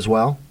went as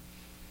well?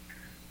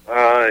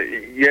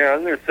 Yeah,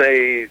 I'm going to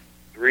say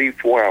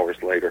 3-4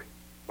 hours later.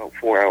 About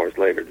 4 hours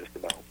later, just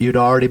about. You'd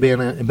already been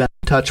in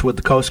touch with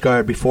the Coast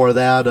Guard before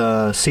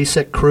that.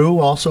 Seasick crew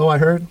also, I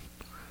heard?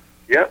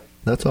 Yep.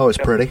 That's always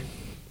pretty.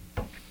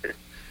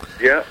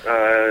 Yeah,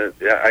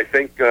 I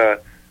think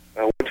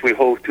once we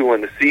hove to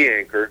on the sea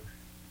anchor,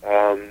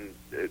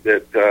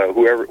 that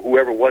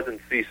whoever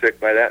wasn't seasick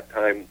by that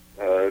time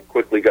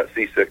quickly got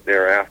seasick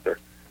thereafter.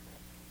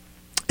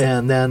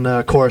 And then,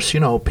 of course,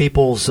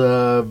 people's,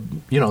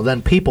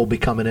 then people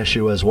become an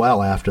issue as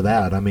well after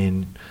that. I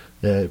mean,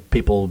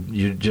 people,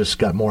 you just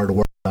got more to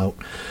worry about.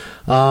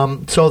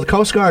 So the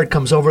Coast Guard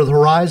comes over the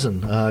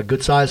horizon,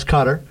 good-sized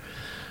cutter.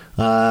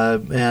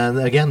 And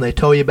again, they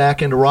tow you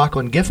back into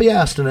Rockland. Giffey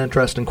asked an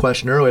interesting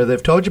question earlier.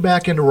 They've towed you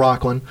back into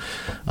Rockland.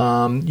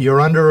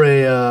 You're under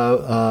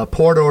a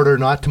port order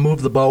not to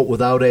move the boat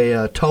without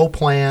a tow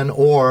plan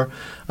or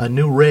a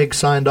new rig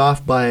signed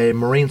off by a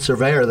marine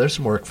surveyor. There's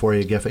some work for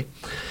you, Giffey.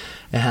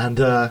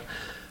 And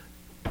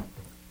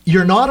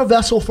you're not a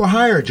vessel for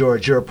hire,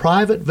 George. You're a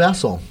private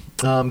vessel.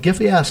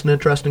 Giffey asked an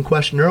interesting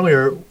question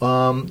earlier.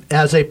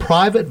 As a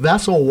private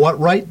vessel, what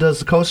right does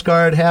the Coast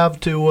Guard have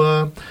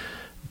to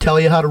tell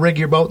you how to rig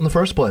your boat in the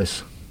first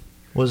place?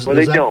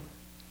 They don't.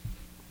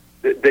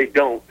 They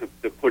don't,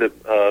 to put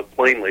it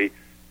plainly.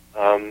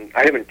 I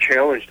haven't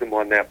challenged them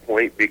on that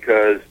point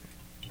because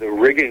the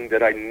rigging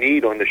that I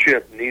need on the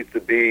ship needs to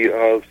be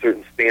of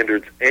certain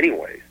standards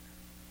anyways.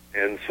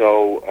 And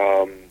so,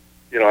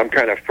 I'm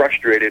kind of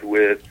frustrated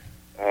with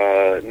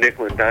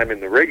nickel and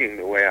diamond the rigging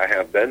the way I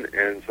have been,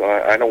 and so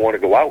I don't want to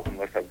go out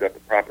unless I've got the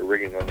proper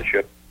rigging on the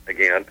ship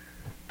again.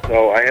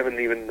 So I haven't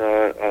even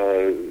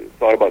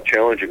thought about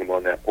challenging them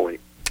on that point.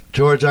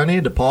 George, I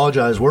need to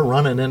apologize. We're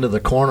running into the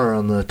corner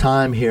on the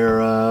time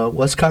here.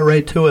 Let's cut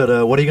right to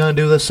it. What are you going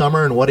to do this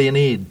summer, and what do you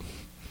need?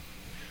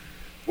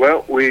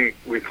 Well, we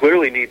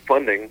clearly need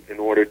funding in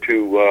order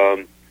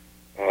to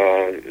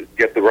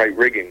get the right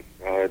rigging.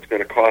 It's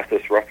going to cost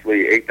us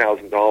roughly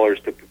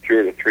 $8,000 to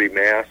procure the 3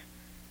 masts.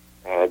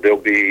 There'll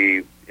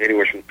be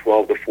anywhere from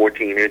 12 to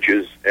 14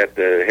 inches at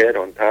the head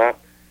on top,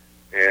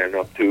 and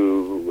up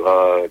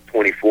to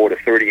 24 to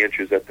 30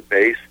 inches at the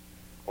base,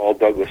 all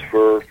Douglas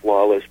fir,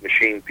 flawless,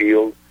 machine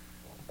peeled.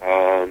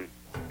 And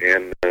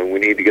we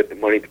need to get the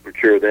money to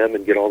procure them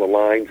and get all the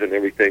lines and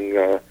everything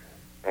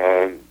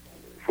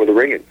for the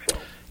rigging. So.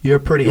 You're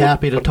pretty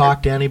happy to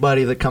talk to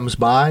anybody that comes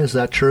by, is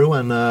that true?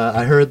 And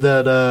I heard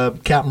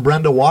that Captain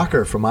Brenda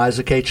Walker from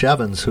Isaac H.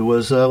 Evans, who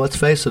was, let's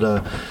face it,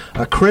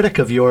 a critic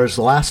of yours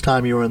the last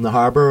time you were in the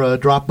harbor,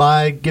 dropped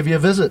by, give you a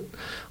visit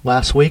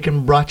last week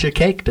and brought you a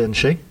cake, didn't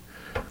she?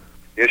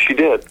 Yes, she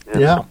did.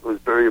 And yeah. It was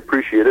very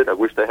appreciated. I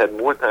wished I had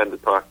more time to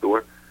talk to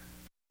her.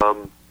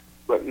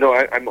 But no,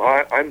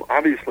 I'm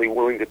obviously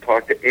willing to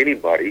talk to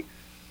anybody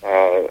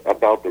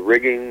about the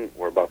rigging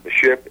or about the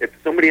ship. If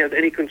somebody has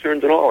any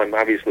concerns at all, I'm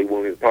obviously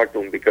willing to talk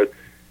to them, because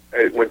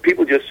when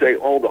people just say,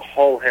 "Oh, the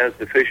hull has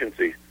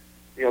deficiencies,"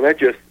 that's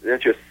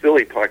just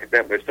silly talk at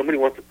that. But if somebody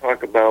wants to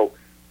talk about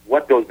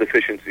what those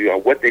deficiencies are,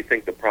 what they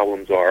think the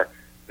problems are,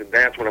 then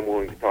that's what I'm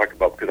willing to talk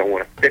about, because I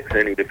want to fix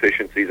any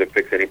deficiencies or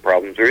fix any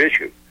problems or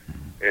issues.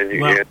 And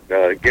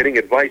getting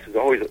advice is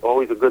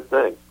always a good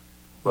thing.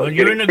 Well,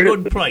 you're in a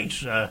good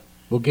place.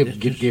 We'll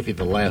give you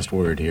the last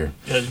word here.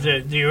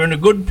 You're in a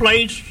good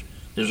place.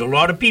 There's a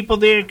lot of people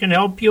there that can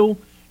help you,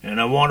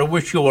 and I want to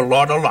wish you a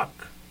lot of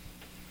luck.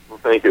 Well,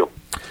 thank you.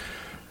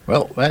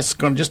 Well, that's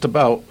going to just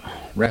about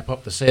wrap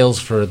up the sales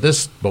for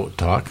this boat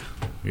talk.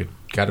 We've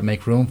got to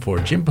make room for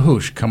Jim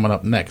Pahoosh coming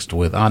up next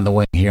with On the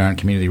Wing here on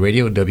Community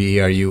Radio,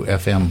 WERU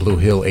FM Blue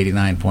Hill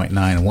 89.9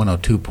 and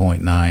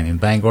 102.9 in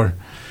Bangor.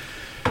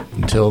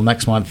 Until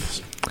next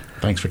month,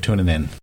 thanks for tuning in.